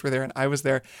other roommates were there and I was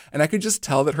there. And I could just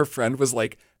tell that her friend was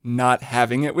not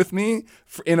having it with me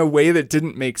in a way that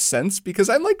didn't make sense because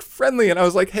I'm friendly. And I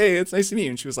was like, hey, it's nice to meet you.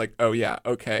 And she was like, oh yeah,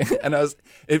 okay. And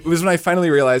it was when I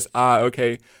finally realized,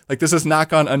 okay, this has not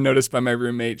gone unnoticed by my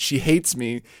roommate. She hates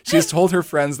me. She has told her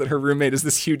friends that her roommate is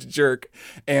this huge jerk.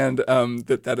 And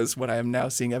that is what I am now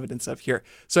seeing evidence of here.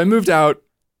 So I moved out.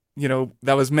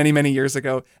 That was many, many years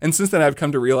ago. And since then, I've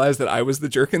come to realize that I was the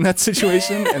jerk in that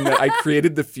situation and that I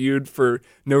created the feud for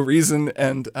no reason.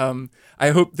 And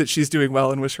I hope that she's doing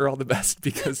well and wish her all the best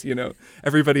because,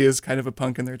 everybody is kind of a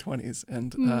punk in their 20s.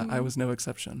 And I was no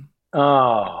exception.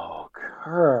 Oh,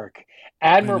 Kirk.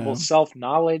 Admirable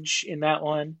self-knowledge in that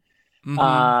one.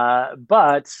 Mm-hmm.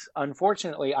 But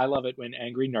unfortunately, I love it when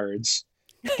angry nerds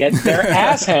get their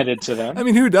ass handed to them. I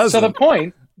mean, who doesn't? So the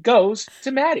point goes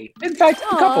to Maddie. In fact,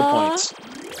 a couple points.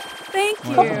 Thank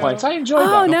you. A couple points. I enjoyed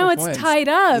that. Oh, now it's tied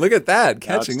up. Look at that.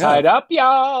 Catching up. Tied up,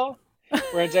 y'all. We're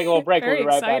going to take a little break. We'll be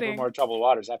right back with more Troubled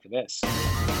Waters after this.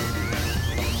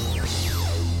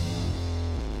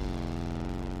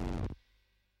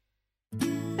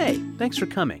 Hey, thanks for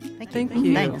coming. Thank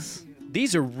you. Thanks.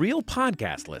 These are real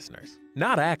podcast listeners,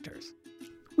 not actors.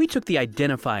 We took the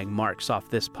identifying marks off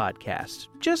this podcast.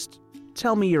 Just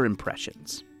tell me your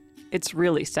impressions. It's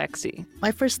really sexy.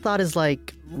 My first thought is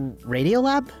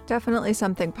Radiolab? Definitely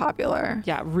something popular.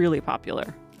 Yeah, really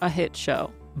popular. A hit show.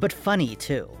 But funny,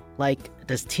 too.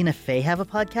 Does Tina Fey have a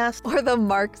podcast? Or the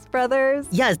Marx Brothers?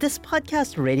 Yeah, is this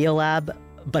podcast Radiolab,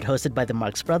 but hosted by the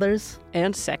Marx Brothers?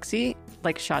 And sexy,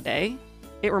 like Sade.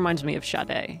 It reminds me of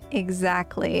Sade.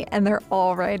 Exactly. And they're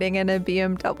all riding in a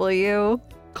BMW.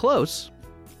 Close,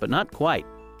 but not quite.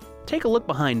 Take a look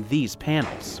behind these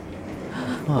panels.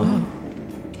 Whoa.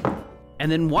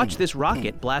 And then watch this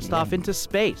rocket blast off into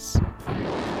space.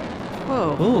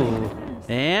 Whoa. Ooh.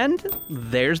 And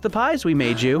there's the pies we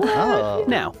made you. Oh.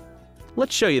 Now,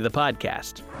 let's show you the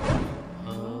podcast.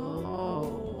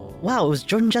 Wow, it was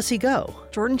Jordan Jesse Go.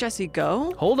 Jordan Jesse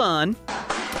Go? Hold on.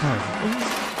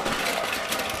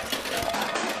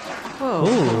 Whoa.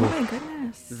 Oh my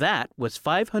goodness. That was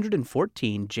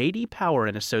 514 J.D. Power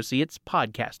and Associates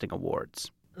Podcasting Awards.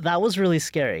 That was really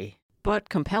scary. But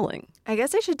compelling. I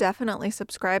guess I should definitely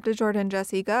subscribe to Jordan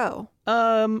Jesse Go.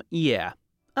 Yeah,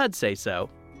 I'd say so.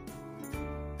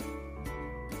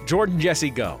 Jordan Jesse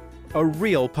Go. a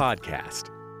real podcast.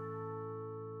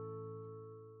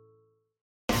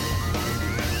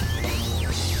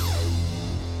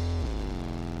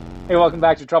 Hey, welcome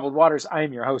back to Troubled Waters. I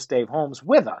am your host, Dave Holmes.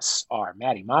 With us are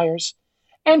Maddie Myers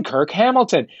and Kirk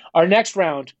Hamilton. Our next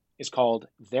round is called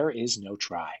There Is No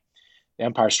Try. The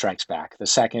Empire Strikes Back, the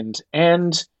second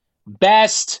and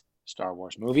best Star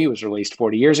Wars movie, was released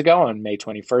 40 years ago on May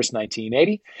 21st,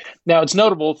 1980. Now, it's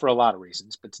notable for a lot of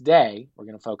reasons, but today we're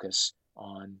going to focus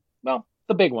on, well,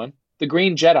 the big one, the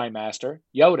Green Jedi Master,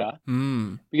 Yoda,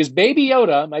 because Baby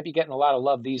Yoda might be getting a lot of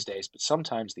love these days, but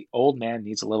sometimes the old man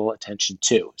needs a little attention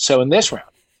too. So in this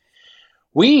round,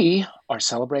 we are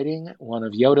celebrating one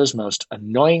of Yoda's most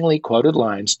annoyingly quoted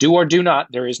lines, do or do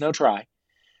not, there is no try. I'm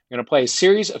going to play a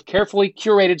series of carefully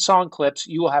curated song clips.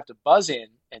 You will have to buzz in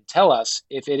and tell us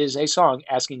if it is a song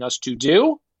asking us to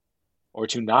do or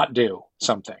to not do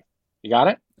something. You got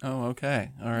it? Oh,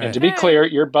 okay. All right. And to be clear,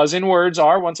 your buzz-in words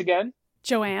are, once again,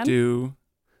 JOANN. Do.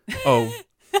 Oh.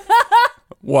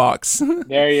 Walks.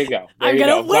 There you go. I'm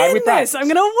going to win this. I'm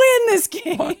going to win this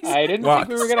game. Walks. I didn't think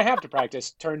we were going to have to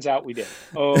practice. Turns out we did.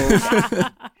 Oh.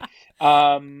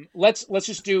 Let's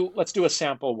do a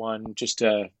sample one just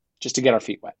to get our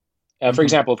feet wet. For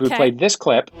example, if we played this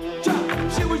clip.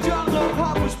 She was young, her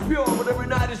heart was pure, but every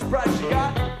night it's bright she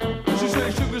got. She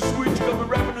said sugar sweet, she got me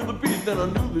rapping to the beat, then I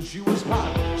knew that she was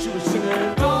hot. She was singing,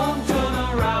 don't turn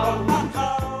around.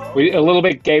 We a little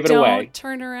bit gave it away. Don't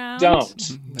turn around. Don't,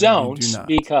 do not.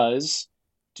 because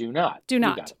do not. Do You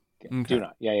not. got it. Okay. Do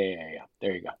not. Yeah.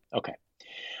 There you go. Okay.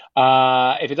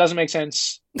 If it doesn't make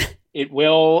sense, it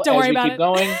will Don't as worry we about keep it.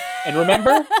 going. And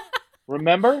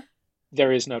remember,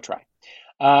 there is no try.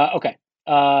 Okay.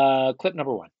 Clip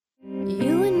number 1.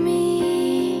 You and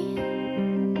me,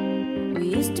 we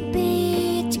used to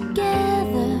be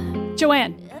together.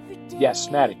 JOANN.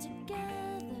 Yes, Maddie.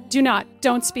 Do not.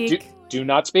 Don't speak. Do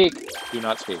not speak. Do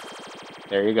not speak.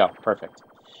 There you go. Perfect.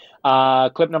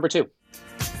 Clip number 2.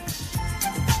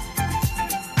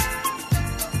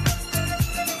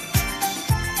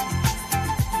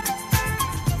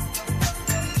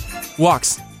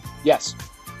 Walks. Yes.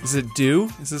 Is it do?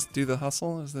 Is this do the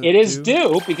hustle? It is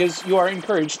do because you are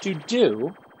encouraged to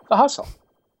do the hustle.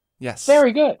 Yes.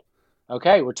 Very good.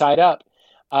 Okay, we're tied up.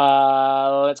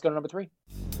 Let's go to number 3.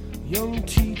 Young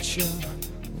teacher,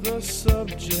 the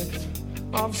subject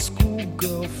of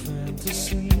schoolgirl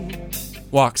fantasy.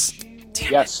 Walks.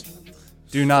 Yes.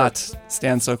 Do not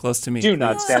stand so close to me. Do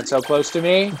not stand so close to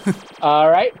me. All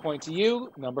right, point to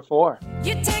you. Number 4.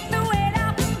 You take the weight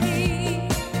off of me.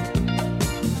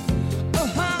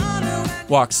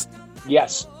 Walks.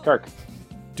 Yes, Kirk.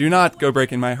 Do not go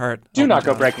breaking my heart. Do Oh not my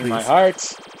go God, breaking my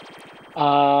please.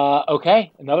 heart.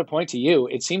 Okay, another point to you.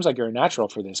 It seems like you're a natural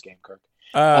for this game, Kirk.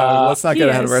 Let's not he get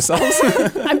ahead of is.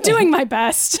 ourselves. I'm doing my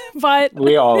best, but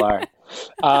We all are.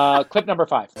 Clip number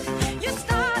 5. You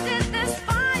started this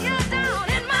fire down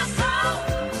in my soul.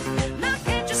 Now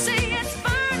can't you see it's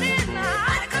burning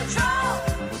out of control?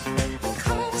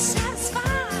 Come on, satisfy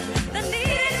the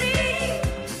need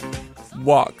in me.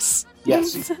 Walks.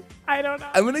 Yes. I don't know.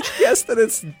 I'm going to guess that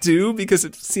it's do because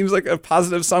it seems like a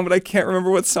positive song, but I can't remember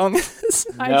what song it is.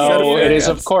 No, Fair it is,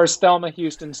 guess. of course, Thelma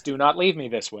Houston's Do Not Leave Me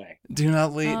This Way. Do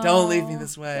not leave. Don't leave me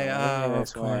this way. Don't leave me Oh,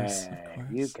 this of course. way. Of course.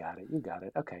 You got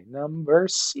it. Okay, number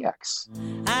 6.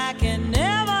 I can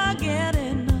never get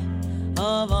enough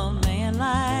of a man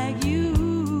like you.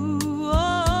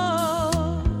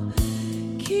 Oh,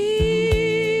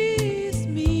 kiss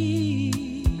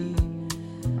me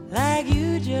like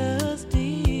you just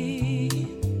did.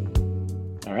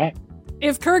 All right.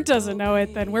 If Kirk doesn't know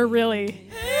it, then we're really,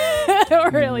 dead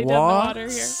in the water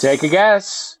here. Take a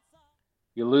guess.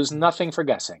 You lose nothing for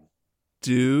guessing.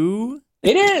 Do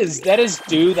It is. That is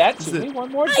do that to me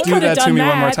one more time. do could've that to done me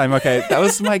one more that. time. Okay, that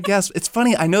was my guess. It's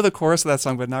funny. I know the chorus of that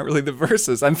song, but not really the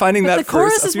verses. I'm finding But that the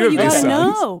chorus for a is few what of you these gotta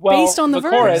songs. know, Well, based on the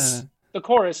verse. chorus. The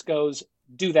chorus goes,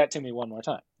 "Do that to me one more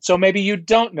time." So maybe you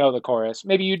don't know the chorus.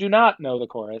 Maybe you do not know the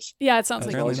chorus. Yeah, it sounds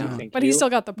like Apparently you not. don't. Think But he you still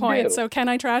got the point. do. So can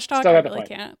I trash talk? Still I got the really point.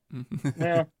 can't.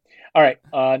 Yeah. All right.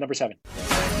 Number 7.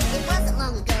 It wasn't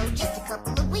long ago, just a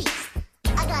couple of weeks.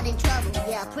 I got in trouble,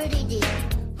 yeah, pretty deep.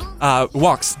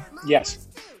 Walks. Yes.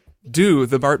 Do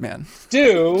the Bartman.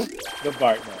 Do the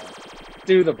Bartman.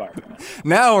 Do the Bartman.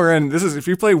 Now we're in. This is if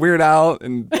you play Weird Al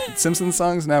and Simpsons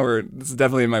songs. This is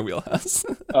definitely in my wheelhouse.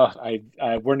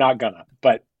 We're not gonna,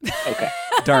 but okay.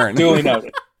 Darn. Duly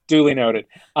noted. Duly noted.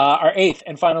 Our 8th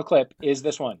and final clip is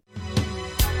this one.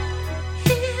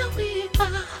 Here we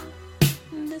are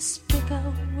in this big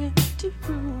old empty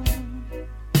room,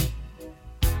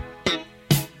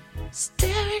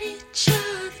 staring each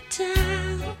other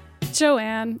down.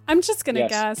 JOANN, I'm just gonna Yes.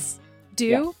 guess. Do?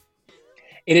 Yeah.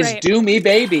 It is Right. Do Me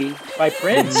Baby by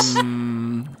Prince.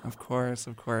 Of course.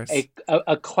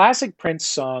 A classic Prince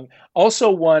song.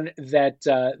 Also one that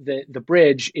the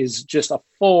bridge is just a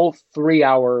full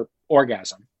 3-hour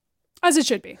orgasm. As it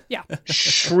should be. Yeah.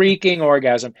 Shrieking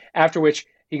orgasm. After which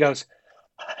he goes,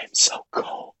 I'm so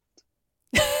cold.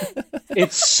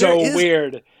 It's so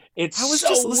weird. I was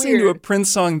just listening to a Prince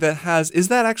song that is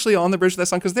that actually on the bridge of that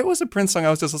song? Because there was a Prince song I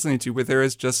was just listening to where there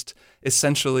is just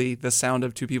essentially the sound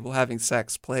of two people having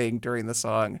sex playing during the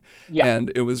song. Yeah.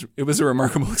 And it was a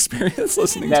remarkable experience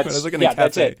listening to it. I was like in a cafe.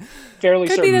 That's it. Fairly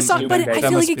Could certain. be the song, but I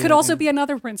feel like it be could it, also yeah. be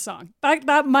another Prince song.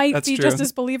 That might That's be true. just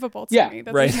as believable to me.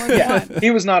 That right. there's more than Yeah. one.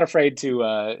 He was not afraid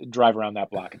to drive around that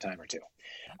block a time or two.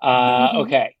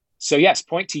 Okay. So yes,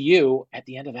 point to you at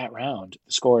the end of that round.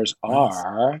 The scores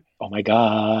are, oh my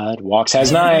God, Walks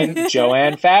has 9.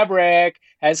 JOANN Fabric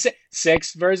has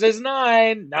 6 versus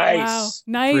 9. Nice. Wow.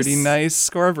 Nice. Pretty nice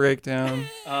score breakdown.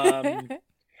 And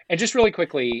just really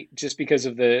quickly, just because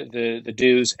of the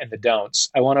do's and the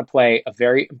don'ts, I want to play a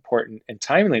very important and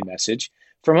timely message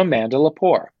from Amanda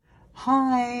Lepore.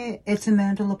 Hi, it's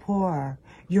Amanda Lepore.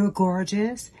 You're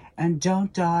gorgeous and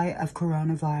don't die of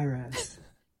coronavirus.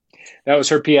 That was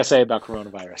her PSA about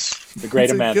coronavirus. The great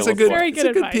Amanda Lepore. Very good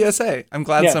It's a good advice. PSA. I'm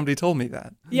glad somebody told me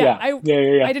that. Yeah.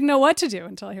 Yeah. I didn't know what to do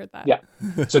until I heard that. Yeah.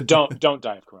 So don't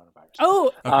die of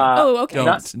coronavirus.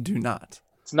 Okay. Do not.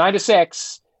 It's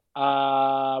 9-6.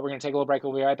 We're going to take a little break.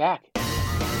 We'll be right back.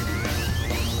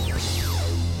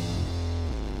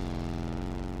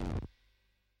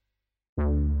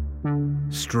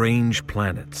 Strange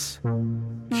planets,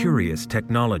 curious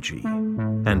technology,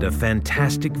 and a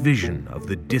fantastic vision of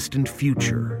the distant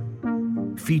future.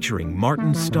 Featuring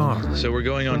Martin Starr. So we're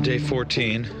going on day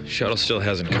 14. Shuttle still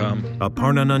hasn't come.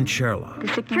 Aparna Nancherla. The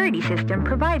security system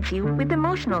provides you with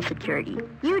emotional security.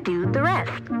 You do the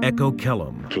rest. Echo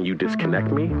Kellum. Can you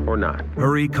disconnect me or not?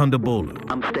 Hurry Kondabolu.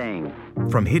 I'm staying.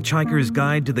 From Hitchhiker's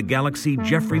Guide to the Galaxy,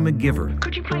 Jeffrey McGivern.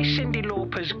 Could you play Cyndi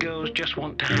Lauper's Girls Just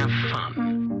Want to Have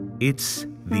Fun? It's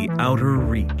The Outer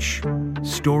Reach.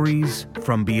 Stories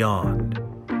from Beyond.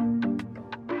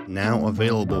 Now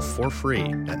available for free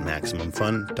at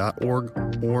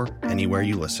MaximumFun.org or anywhere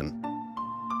you listen.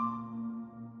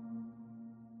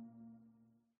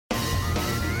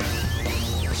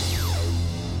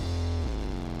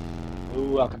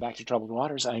 Welcome back to Troubled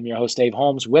Waters. I am your host, Dave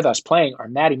Holmes. With us playing are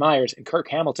Maddie Myers and Kirk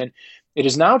Hamilton. It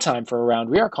is now time for a round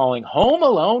we are calling Home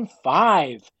Alone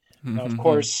 5. Now, of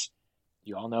course,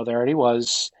 you all know there already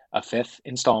was a 5th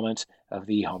installment of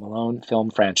the Home Alone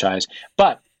film franchise,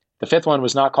 but the 5th one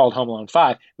was not called Home Alone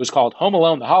 5. It was called Home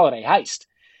Alone: The Holiday Heist.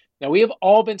 Now, we have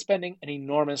all been spending an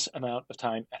enormous amount of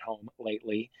time at home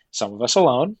lately, some of us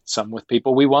alone, some with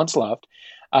people we once loved.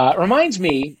 Reminds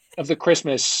me of the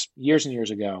Christmas years and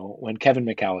years ago when Kevin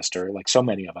McAllister, like so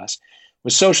many of us,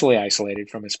 was socially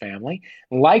isolated from his family.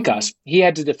 Like us, he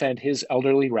had to defend his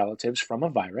elderly relatives from a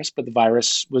virus, but the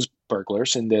virus was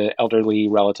burglars and the elderly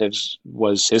relatives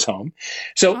was his home.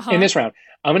 So in this round,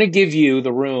 I'm going to give you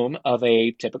the room of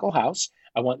a typical house.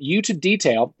 I want you to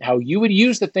detail how you would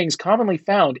use the things commonly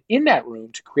found in that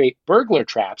room to create burglar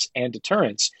traps and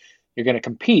deterrents. You're going to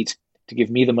compete to give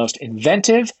me the most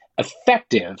inventive,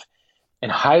 effective,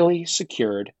 and highly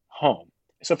secured home.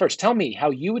 So first, tell me how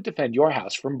you would defend your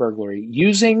house from burglary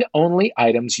using only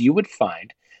items you would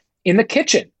find in the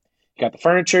kitchen. You got the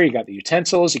furniture, you got the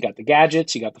utensils, you got the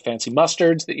gadgets, you got the fancy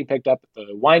mustards that you picked up at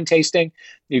the wine tasting.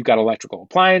 You've got electrical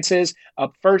appliances.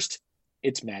 Up first,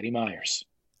 it's Maddie Myers.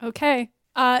 Okay.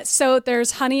 So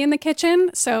there's honey in the kitchen.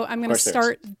 So I'm going to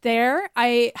start there.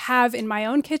 I have in my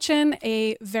own kitchen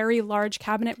a very large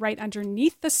cabinet right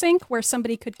underneath the sink where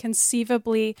somebody could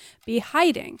conceivably be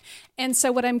hiding. And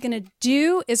so what I'm going to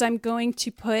do is I'm going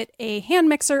to put a hand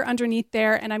mixer underneath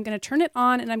there and I'm going to turn it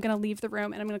on and I'm going to leave the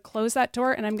room and I'm going to close that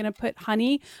door and I'm going to put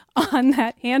honey on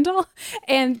that handle.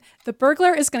 And the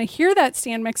burglar is going to hear that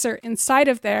stand mixer inside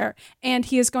of there and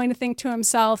he is going to think to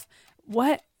himself,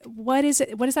 what is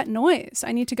it? What is that noise?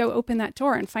 I need to go open that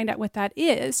door and find out what that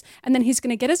is. And then he's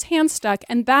going to get his hand stuck.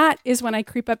 And that is when I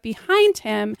creep up behind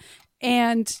him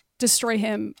and destroy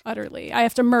him utterly. I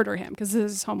have to murder him because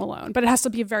this is Home Alone, but it has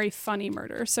to be a very funny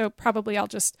murder. So probably I'll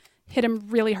just hit him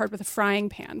really hard with a frying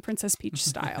pan, Princess Peach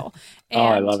style. And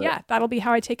I love it. Yeah, that'll be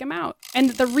how I take him out.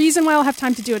 And the reason why I'll have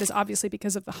time to do it is obviously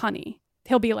because of the honey.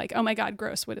 He'll be like, oh my God,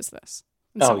 gross. What is this?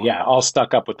 And so on. All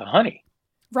stuck up with the honey.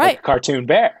 Right. Like a cartoon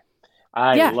bear.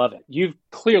 I Yeah. love it. You've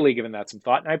clearly given that some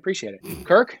thought, and I appreciate it.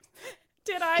 Kirk?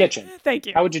 Did I? Kitchen. Thank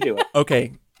you. How would you do it?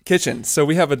 Okay, kitchen. So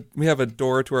we have a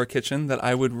door to our kitchen that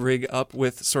I would rig up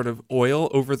with sort of oil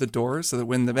over the door so that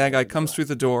when the bad guy comes through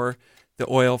the door,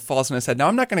 the oil falls on his head. Now,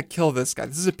 I'm not going to kill this guy.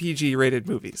 This is a PG-rated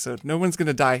movie, so no one's going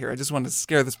to die here. I just want to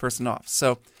scare this person off.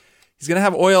 So he's going to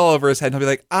have oil all over his head, and he'll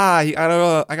be like, I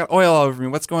got oil all over me.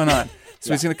 What's going on?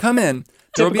 So he's going to come in.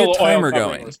 There will be a timer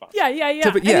going. Yeah.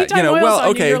 Anytime oil's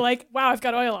on you, you're like, wow, I've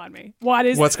got oil on me.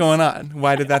 What's going on?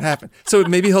 Why did that happen? So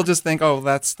maybe he'll just think, oh,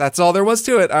 that's all there was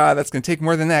to it. That's going to take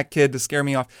more than that, kid, to scare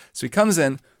me off. So he comes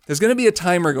in. There's going to be a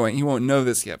timer going. He won't know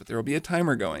this yet, but there will be a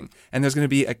timer going. And there's going to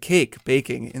be a cake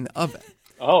baking in the oven.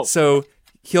 Oh. So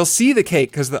he'll see the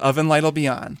cake because the oven light will be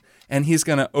on. And he's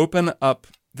going to open up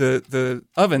the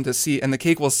oven to see, and the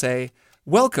cake will say,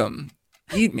 welcome,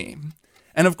 eat me.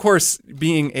 And of course,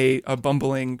 being a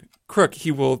bumbling crook,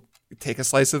 he will take a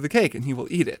slice of the cake and he will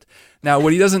eat it. Now,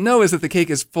 what he doesn't know is that the cake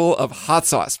is full of hot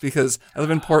sauce, because I live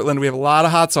in Portland. We have a lot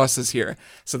of hot sauces here.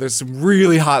 So there's some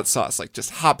really hot sauce, like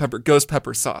just hot pepper, ghost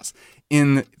pepper sauce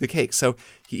in the cake. So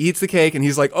he eats the cake and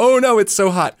he's like, oh no, it's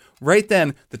so hot. Right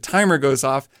then, the timer goes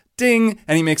off. Ding,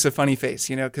 and he makes a funny face,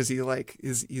 because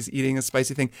he's eating a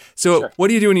spicy thing. So What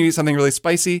do you do when you eat something really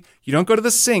spicy? You don't go to the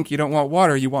sink. You don't want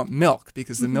water. You want milk,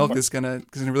 because the milk is gonna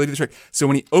really do the trick. So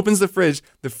when he opens the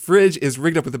fridge is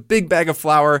rigged up with a big bag of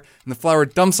flour, and the flour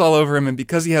dumps all over him. And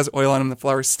because he has oil on him, the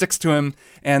flour sticks to him,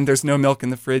 and there's no milk in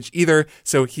the fridge either.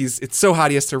 So it's so hot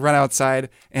he has to run outside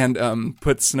and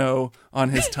put snow on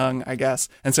his tongue, I guess.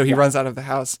 And so he runs out of the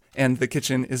house, and the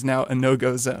kitchen is now a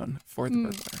no-go zone for the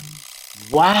burglar.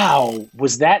 Wow,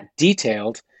 was that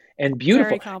detailed and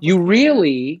beautiful? You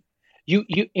really, you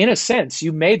in a sense,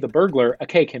 you made the burglar a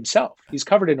cake himself. He's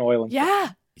covered in oil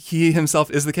and he himself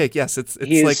is the cake. Yes,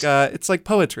 it's like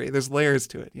poetry. There's layers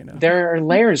to it, There are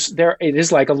layers. It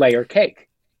is like a layer cake.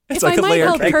 If I might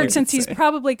help Kirk, since he's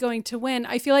probably going to win,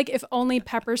 I feel like if only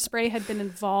pepper spray had been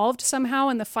involved somehow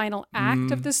in the final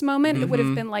act of this moment, it would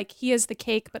have been like, he is the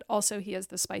cake, but also he is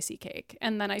the spicy cake.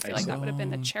 And then I feel like that would have been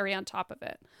the cherry on top of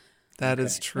it. That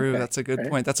is true. Okay. That's a good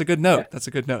point. That's a good note. That's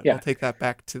a good note. Yeah. I'll take that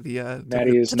back to the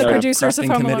producers of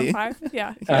Home Alone 5.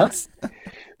 Yeah. Yes.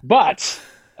 But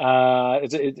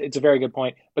it's a very good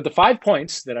point. But the 5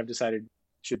 points that I've decided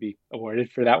should be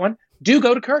awarded for that one do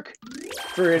go to Kirk.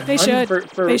 They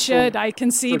should. I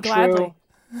concede gladly.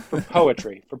 For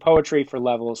poetry, for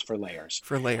levels, for layers.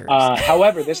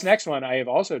 However, this next one I have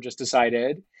also just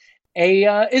decided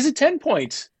is a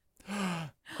 10-point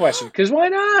question. Because why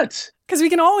not? Because we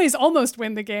can always almost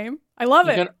win the game. I love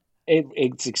it.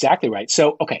 It's exactly right.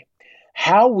 So, okay,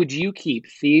 how would you keep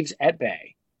thieves at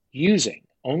bay using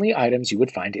only items you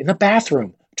would find in the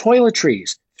bathroom?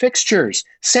 Toiletries, fixtures,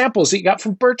 samples that you got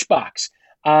from Birchbox,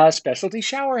 specialty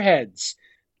shower heads,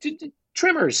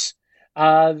 trimmers.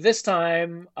 This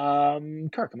time, Kirk, I'm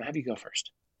gonna have you go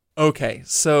first. Okay,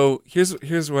 so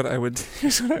here's what I would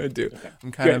do.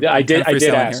 Okay. I did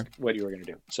ask what you were going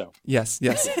to do. So yes.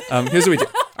 Here's what we do.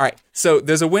 All right, so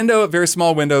there's a window, a very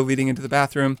small window leading into the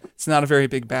bathroom. It's not a very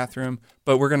big bathroom,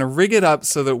 but we're going to rig it up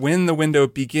so that when the window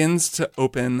begins to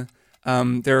open,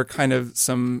 there are kind of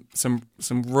some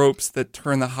ropes that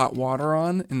turn the hot water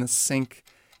on in the sink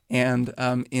and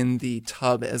in the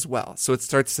tub as well. So it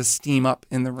starts to steam up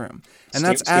in the room, and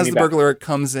that's as the burglar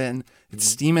comes in. It's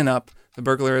steaming up. The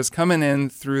burglar is coming in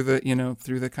through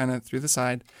the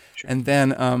side, and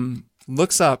then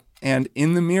looks up, and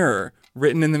in the mirror,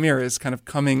 written in the mirror, is kind of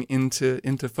coming into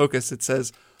focus. It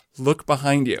says, "Look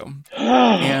behind you,"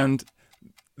 and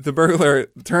the burglar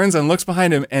turns and looks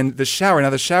behind him, and the shower. Now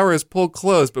the shower is pulled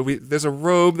closed, but there's a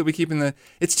robe that we keep in the.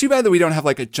 It's too bad that we don't have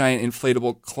like a giant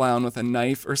inflatable clown with a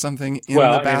knife or something in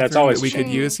the bathroom that we could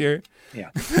use here. Yeah,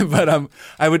 but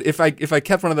I would if I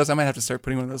kept one of those, I might have to start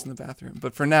putting one of those in the bathroom.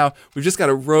 But for now, we've just got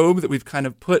a robe that we've kind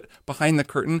of put behind the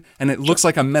curtain, and it looks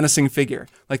like a menacing figure,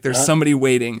 like there's somebody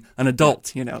waiting, an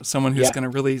adult, someone who's going to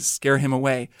really scare him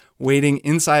away, waiting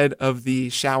inside of the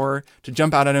shower to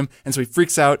jump out at him. And so he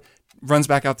freaks out, runs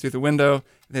back out through the window.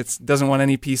 Doesn't want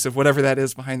any piece of whatever that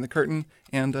is behind the curtain,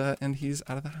 and he's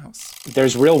out of the house.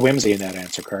 There's real whimsy in that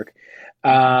answer, Kirk.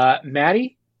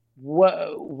 Maddie,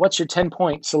 what's your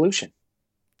 10-point solution?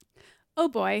 Oh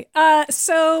boy.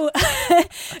 So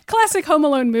classic Home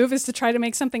Alone move is to try to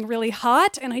make something really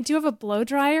hot. And I do have a blow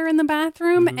dryer in the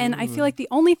bathroom. Ooh. And I feel like the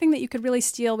only thing that you could really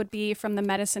steal would be from the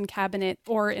medicine cabinet,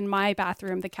 or in my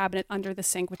bathroom, the cabinet under the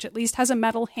sink, which at least has a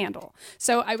metal handle.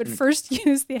 So I would first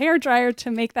use the hair dryer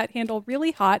to make that handle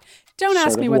really hot. Don't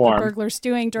ask me what the burglar's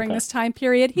doing during this time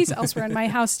period. He's elsewhere in my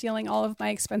house stealing all of my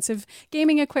expensive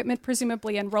gaming equipment,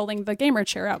 presumably, and rolling the gamer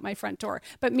chair out my front door.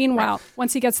 But meanwhile,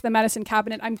 once he gets to the medicine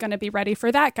cabinet, I'm going to be ready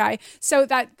for that guy. So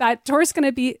that door's going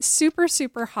to be super,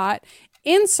 super hot.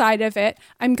 Inside of it,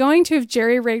 I'm going to have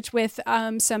jerry-rigged with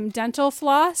some dental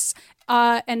floss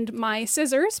and my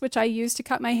scissors, which I use to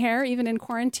cut my hair even in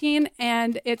quarantine.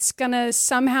 And it's going to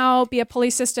somehow be a pulley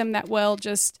system that will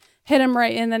just hit him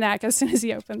right in the neck as soon as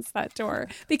he opens that door.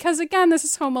 Because again, this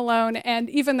is Home Alone. And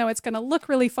even though it's going to look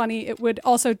really funny, it would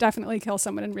also definitely kill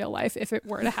someone in real life if it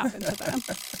were to happen to them.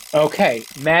 Okay,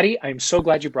 Maddie, I'm so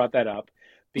glad you brought that up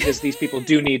because these people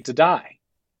do need to die.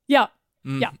 Yeah.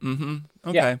 Yeah. Mm-hmm.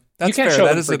 Okay. Yeah. That's you can't fair. show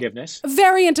That them is forgiveness.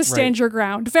 Very into stand your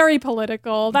ground. Very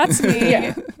political. That's me.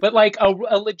 Yeah, but like a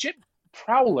legit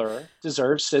prowler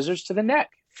deserves scissors to the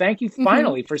neck. Thank you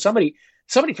finally for somebody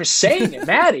for saying it,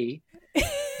 Maddie.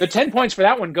 The 10 points for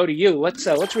that one go to you. Let's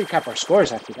recap our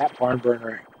scores after that barn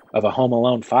burner of a Home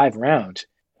Alone 5 round.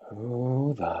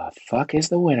 Who the fuck is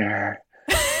the winner?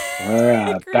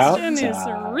 We're about Christian to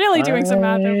is really doing some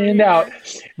math over find here. out.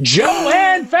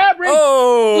 JOANN Fabric.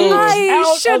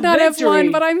 I should not have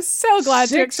won, but I'm so glad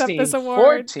to accept this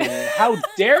award. 14. How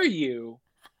dare you?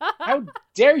 How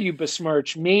dare you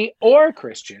besmirch me or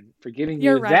Christian for giving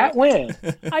You're you right. that win,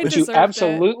 I which you deserved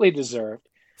absolutely deserved.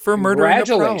 For murdering a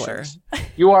prowler. Congratulations.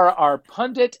 You are our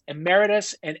pundit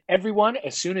emeritus, and everyone,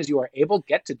 as soon as you are able,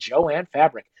 get to JOANN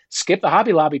Fabric. Skip the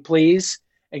Hobby Lobby, please,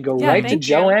 and go right to thank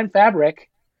you. JOANN Fabric.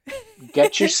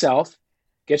 Get yourself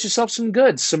some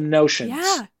goods, some notions.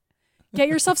 Yeah. Get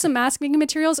yourself some mask making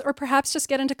materials, or perhaps just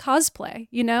get into cosplay,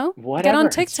 you know? Whatever. Get on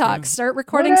TikTok. Start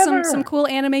recording some cool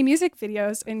anime music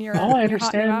videos in your, I your understand.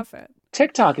 hot new outfit.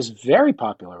 TikTok is very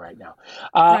popular right now.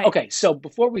 Right. Okay, so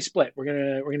before we split, we're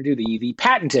gonna do the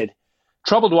patented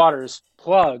Troubled Waters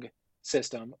plug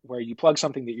system, where you plug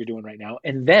something that you're doing right now,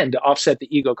 and then to offset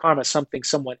the ego karma, something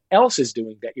someone else is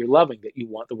doing that you're loving, that you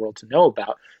want the world to know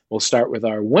about. We'll start with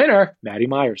our winner, Maddie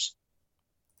Myers.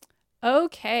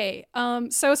 Okay.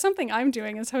 So something I'm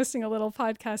doing is hosting a little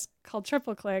podcast called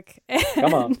Triple Click.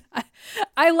 Come on.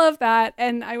 I love that,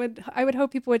 and I would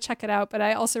hope people would check it out, but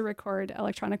I also record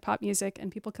electronic pop music,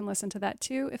 and people can listen to that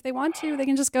too if they want to. They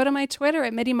can just go to my Twitter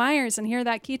at Mitty Myers and hear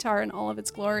that guitar in all of its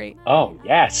glory. Oh,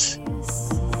 yes.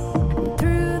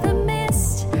 Through the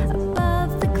mist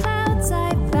above the clouds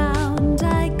I found,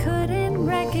 I couldn't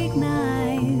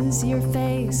recognize your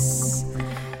face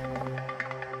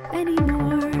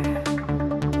anymore.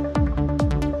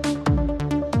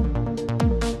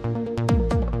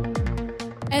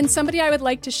 And somebody I would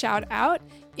like to shout out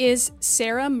is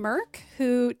Sarah Merck,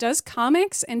 who does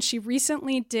comics, and she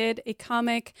recently did a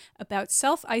comic about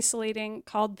self-isolating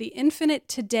called The Infinite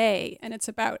Today, and it's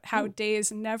about how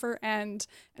days never end,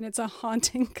 and it's a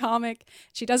haunting comic.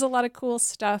 She does a lot of cool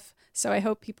stuff, so I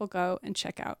hope people go and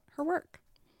check out her work.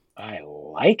 I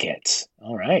like it.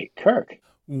 All right, Kirk.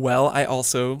 Well, I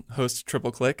also host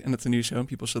Triple Click, and it's a new show, and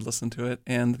people should listen to it.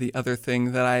 And the other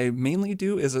thing that I mainly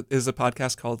do is a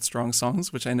podcast called Strong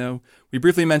Songs, which I know we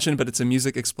briefly mentioned, but it's a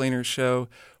music explainer show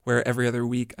where every other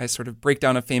week I sort of break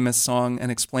down a famous song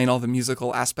and explain all the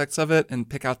musical aspects of it and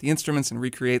pick out the instruments and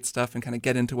recreate stuff and kind of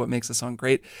get into what makes a song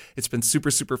great. It's been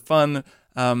super, super fun.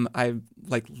 I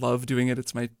love doing it.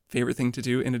 It's my favorite thing to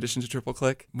do in addition to Triple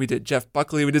Click. We did Jeff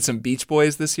Buckley. We did some Beach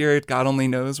Boys this year. God Only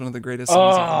Knows, one of the greatest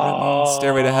songs ever written.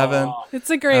 Stairway to Heaven. It's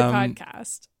a great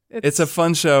podcast. It's a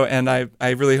fun show, and I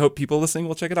really hope people listening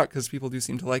will check it out because people do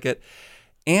seem to like it.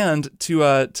 And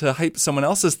to hype someone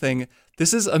else's thing,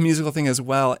 this is a musical thing as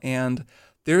well, and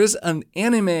there is an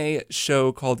anime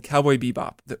show called Cowboy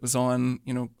Bebop that was on,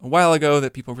 a while ago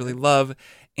that people really love.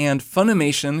 And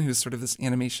Funimation, who's sort of this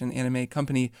anime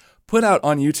company, put out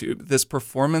on YouTube this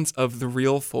performance of the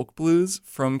real folk blues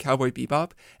from Cowboy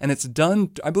Bebop. And it's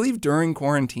done, I believe, during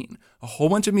quarantine. A whole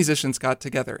bunch of musicians got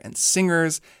together, and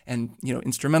singers and,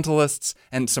 instrumentalists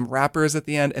and some rappers at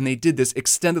the end. And they did this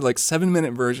extended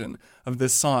 7-minute version of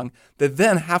this song that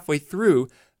then halfway through,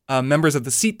 members of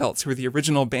the Seatbelts, who were the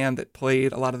original band that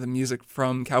played a lot of the music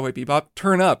from Cowboy Bebop,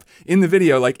 turn up in the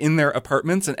video, in their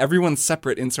apartments, and everyone's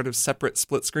separate in sort of separate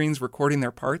split screens recording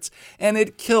their parts. And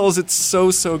it kills. It's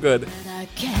so, so good.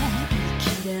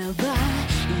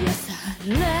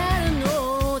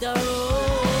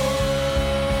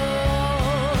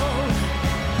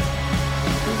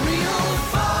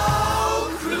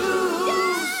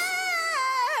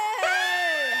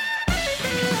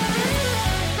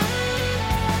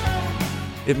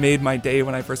 It made my day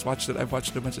when I first watched it. I've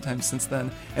watched it a bunch of times since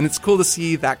then. And it's cool to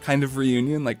see that kind of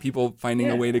reunion, people finding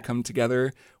a way to come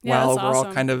together while we're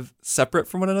all kind of separate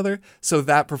from one another. So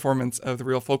that performance of the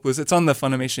real folk blues, it's on the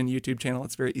Funimation YouTube channel.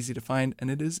 It's very easy to find, and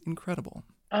it is incredible.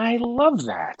 I love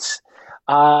that.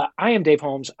 I am Dave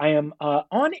Holmes. I am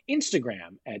on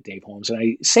Instagram at Dave Holmes, and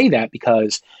I say that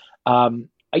because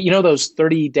those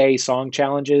 30-day song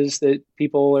challenges that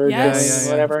people are doing,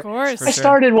 whatever. Of course. I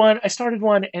started one,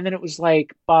 and then it was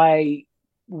by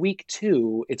week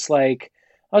 2, it's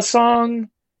a song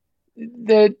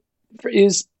that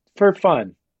is for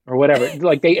fun or whatever.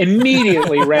 Like they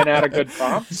immediately ran out of good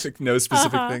prompts. It's like no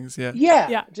specific things. Yeah.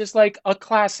 Yeah, just like a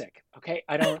classic. Okay,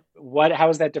 how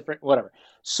is that different? Whatever.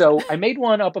 So I made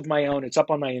one up of my own. It's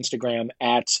up on my Instagram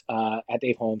at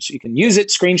Dave Holmes. You can use it,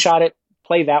 screenshot it,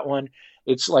 play that one.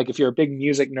 It's like if you're a big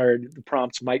music nerd, the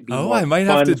prompts might be more I might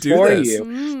fun have to do for this.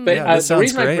 you. But Yeah, the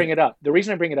reason I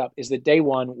bring it up is that day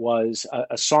one was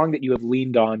a song that you have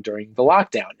leaned on during the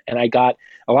lockdown, and I got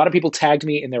a lot of people tagged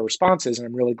me in their responses, and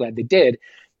I'm really glad they did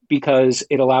because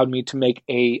it allowed me to make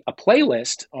a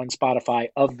playlist on Spotify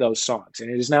of those songs,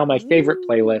 and it is now my favorite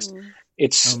playlist.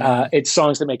 It's it's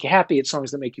songs that make you happy. It's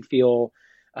songs that make you feel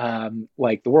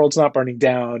like the world's not burning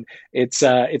down. It's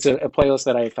a playlist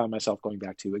that I found myself going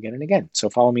back to again and again. So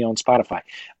follow me on Spotify.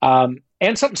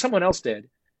 And something someone else did.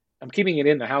 I'm keeping it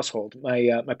in the household.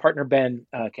 My partner Ben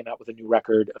came out with a new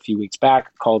record a few weeks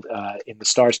back called "In the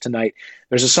Stars Tonight."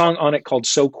 There's a song on it called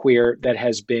 "So Queer" that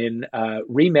has been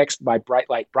remixed by Bright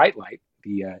Light,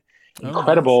 the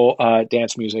incredible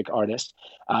dance music artist.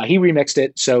 He remixed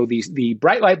it. So the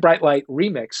Bright Light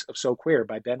remix of "So Queer"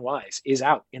 by Ben Wise is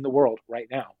out in the world right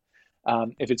now.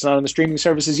 If it's not on the streaming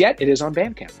services yet, it is on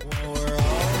Bandcamp.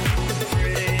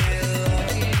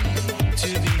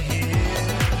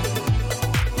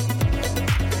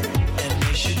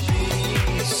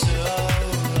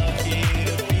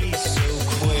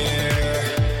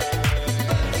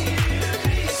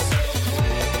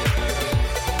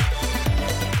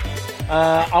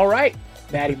 All right,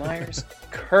 Maddie Myers,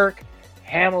 Kirk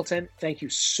Hamilton, thank you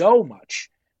so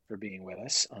much for being with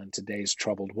us on today's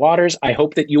Troubled Waters. I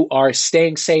hope that you are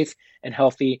staying safe and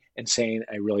healthy and sane.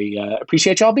 I really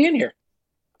appreciate y'all being here.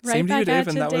 Same to you, Dave.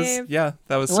 And that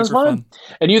was super fun.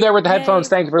 And you there with the headphones,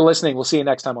 thank you for listening. We'll see you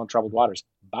next time on Troubled Waters.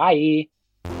 Bye.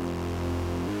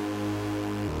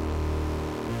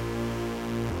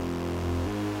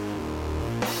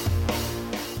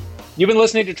 You've been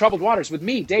listening to Troubled Waters with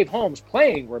me, Dave Holmes,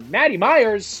 playing were Maddie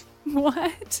Myers.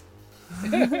 What?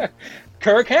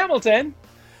 Kirk Hamilton.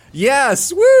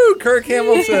 Yes, woo, Kirk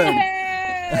Hamilton.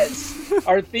 Yes!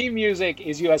 Our theme music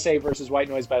is USA vs. White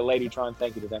Noise by Ladytron.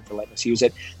 Thank you to them for letting us use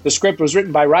it. The script was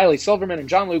written by Riley Silverman and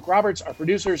John Luke Roberts. Our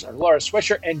producers are Laura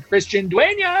Swisher and Christian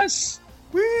Duenas.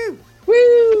 Woo!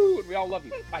 Woo! And we all love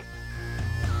you. Bye.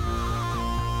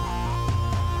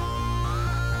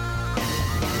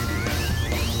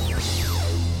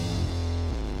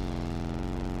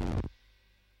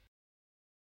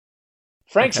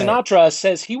 Frank Sinatra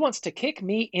says he wants to kick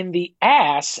me in the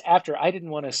ass after I didn't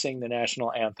want to sing the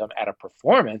national anthem at a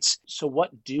performance. So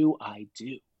what do I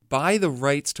do? Buy the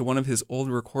rights to one of his old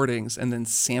recordings and then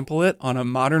sample it on a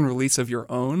modern release of your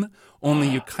own, only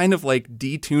you kind of like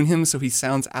detune him so he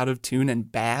sounds out of tune and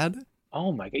bad.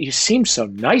 Oh my God, you seem so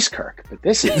nice, Kirk, but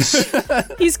this is...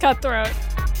 He's cutthroat.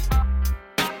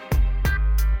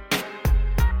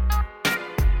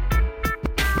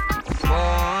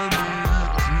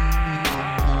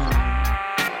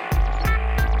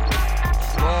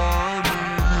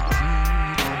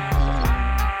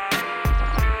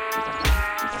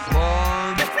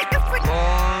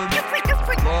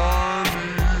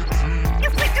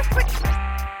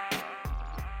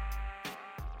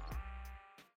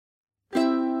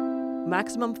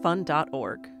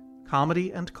 MaximumFun.org.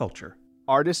 Comedy and culture.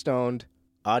 Artist owned.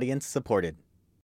 Audience supported.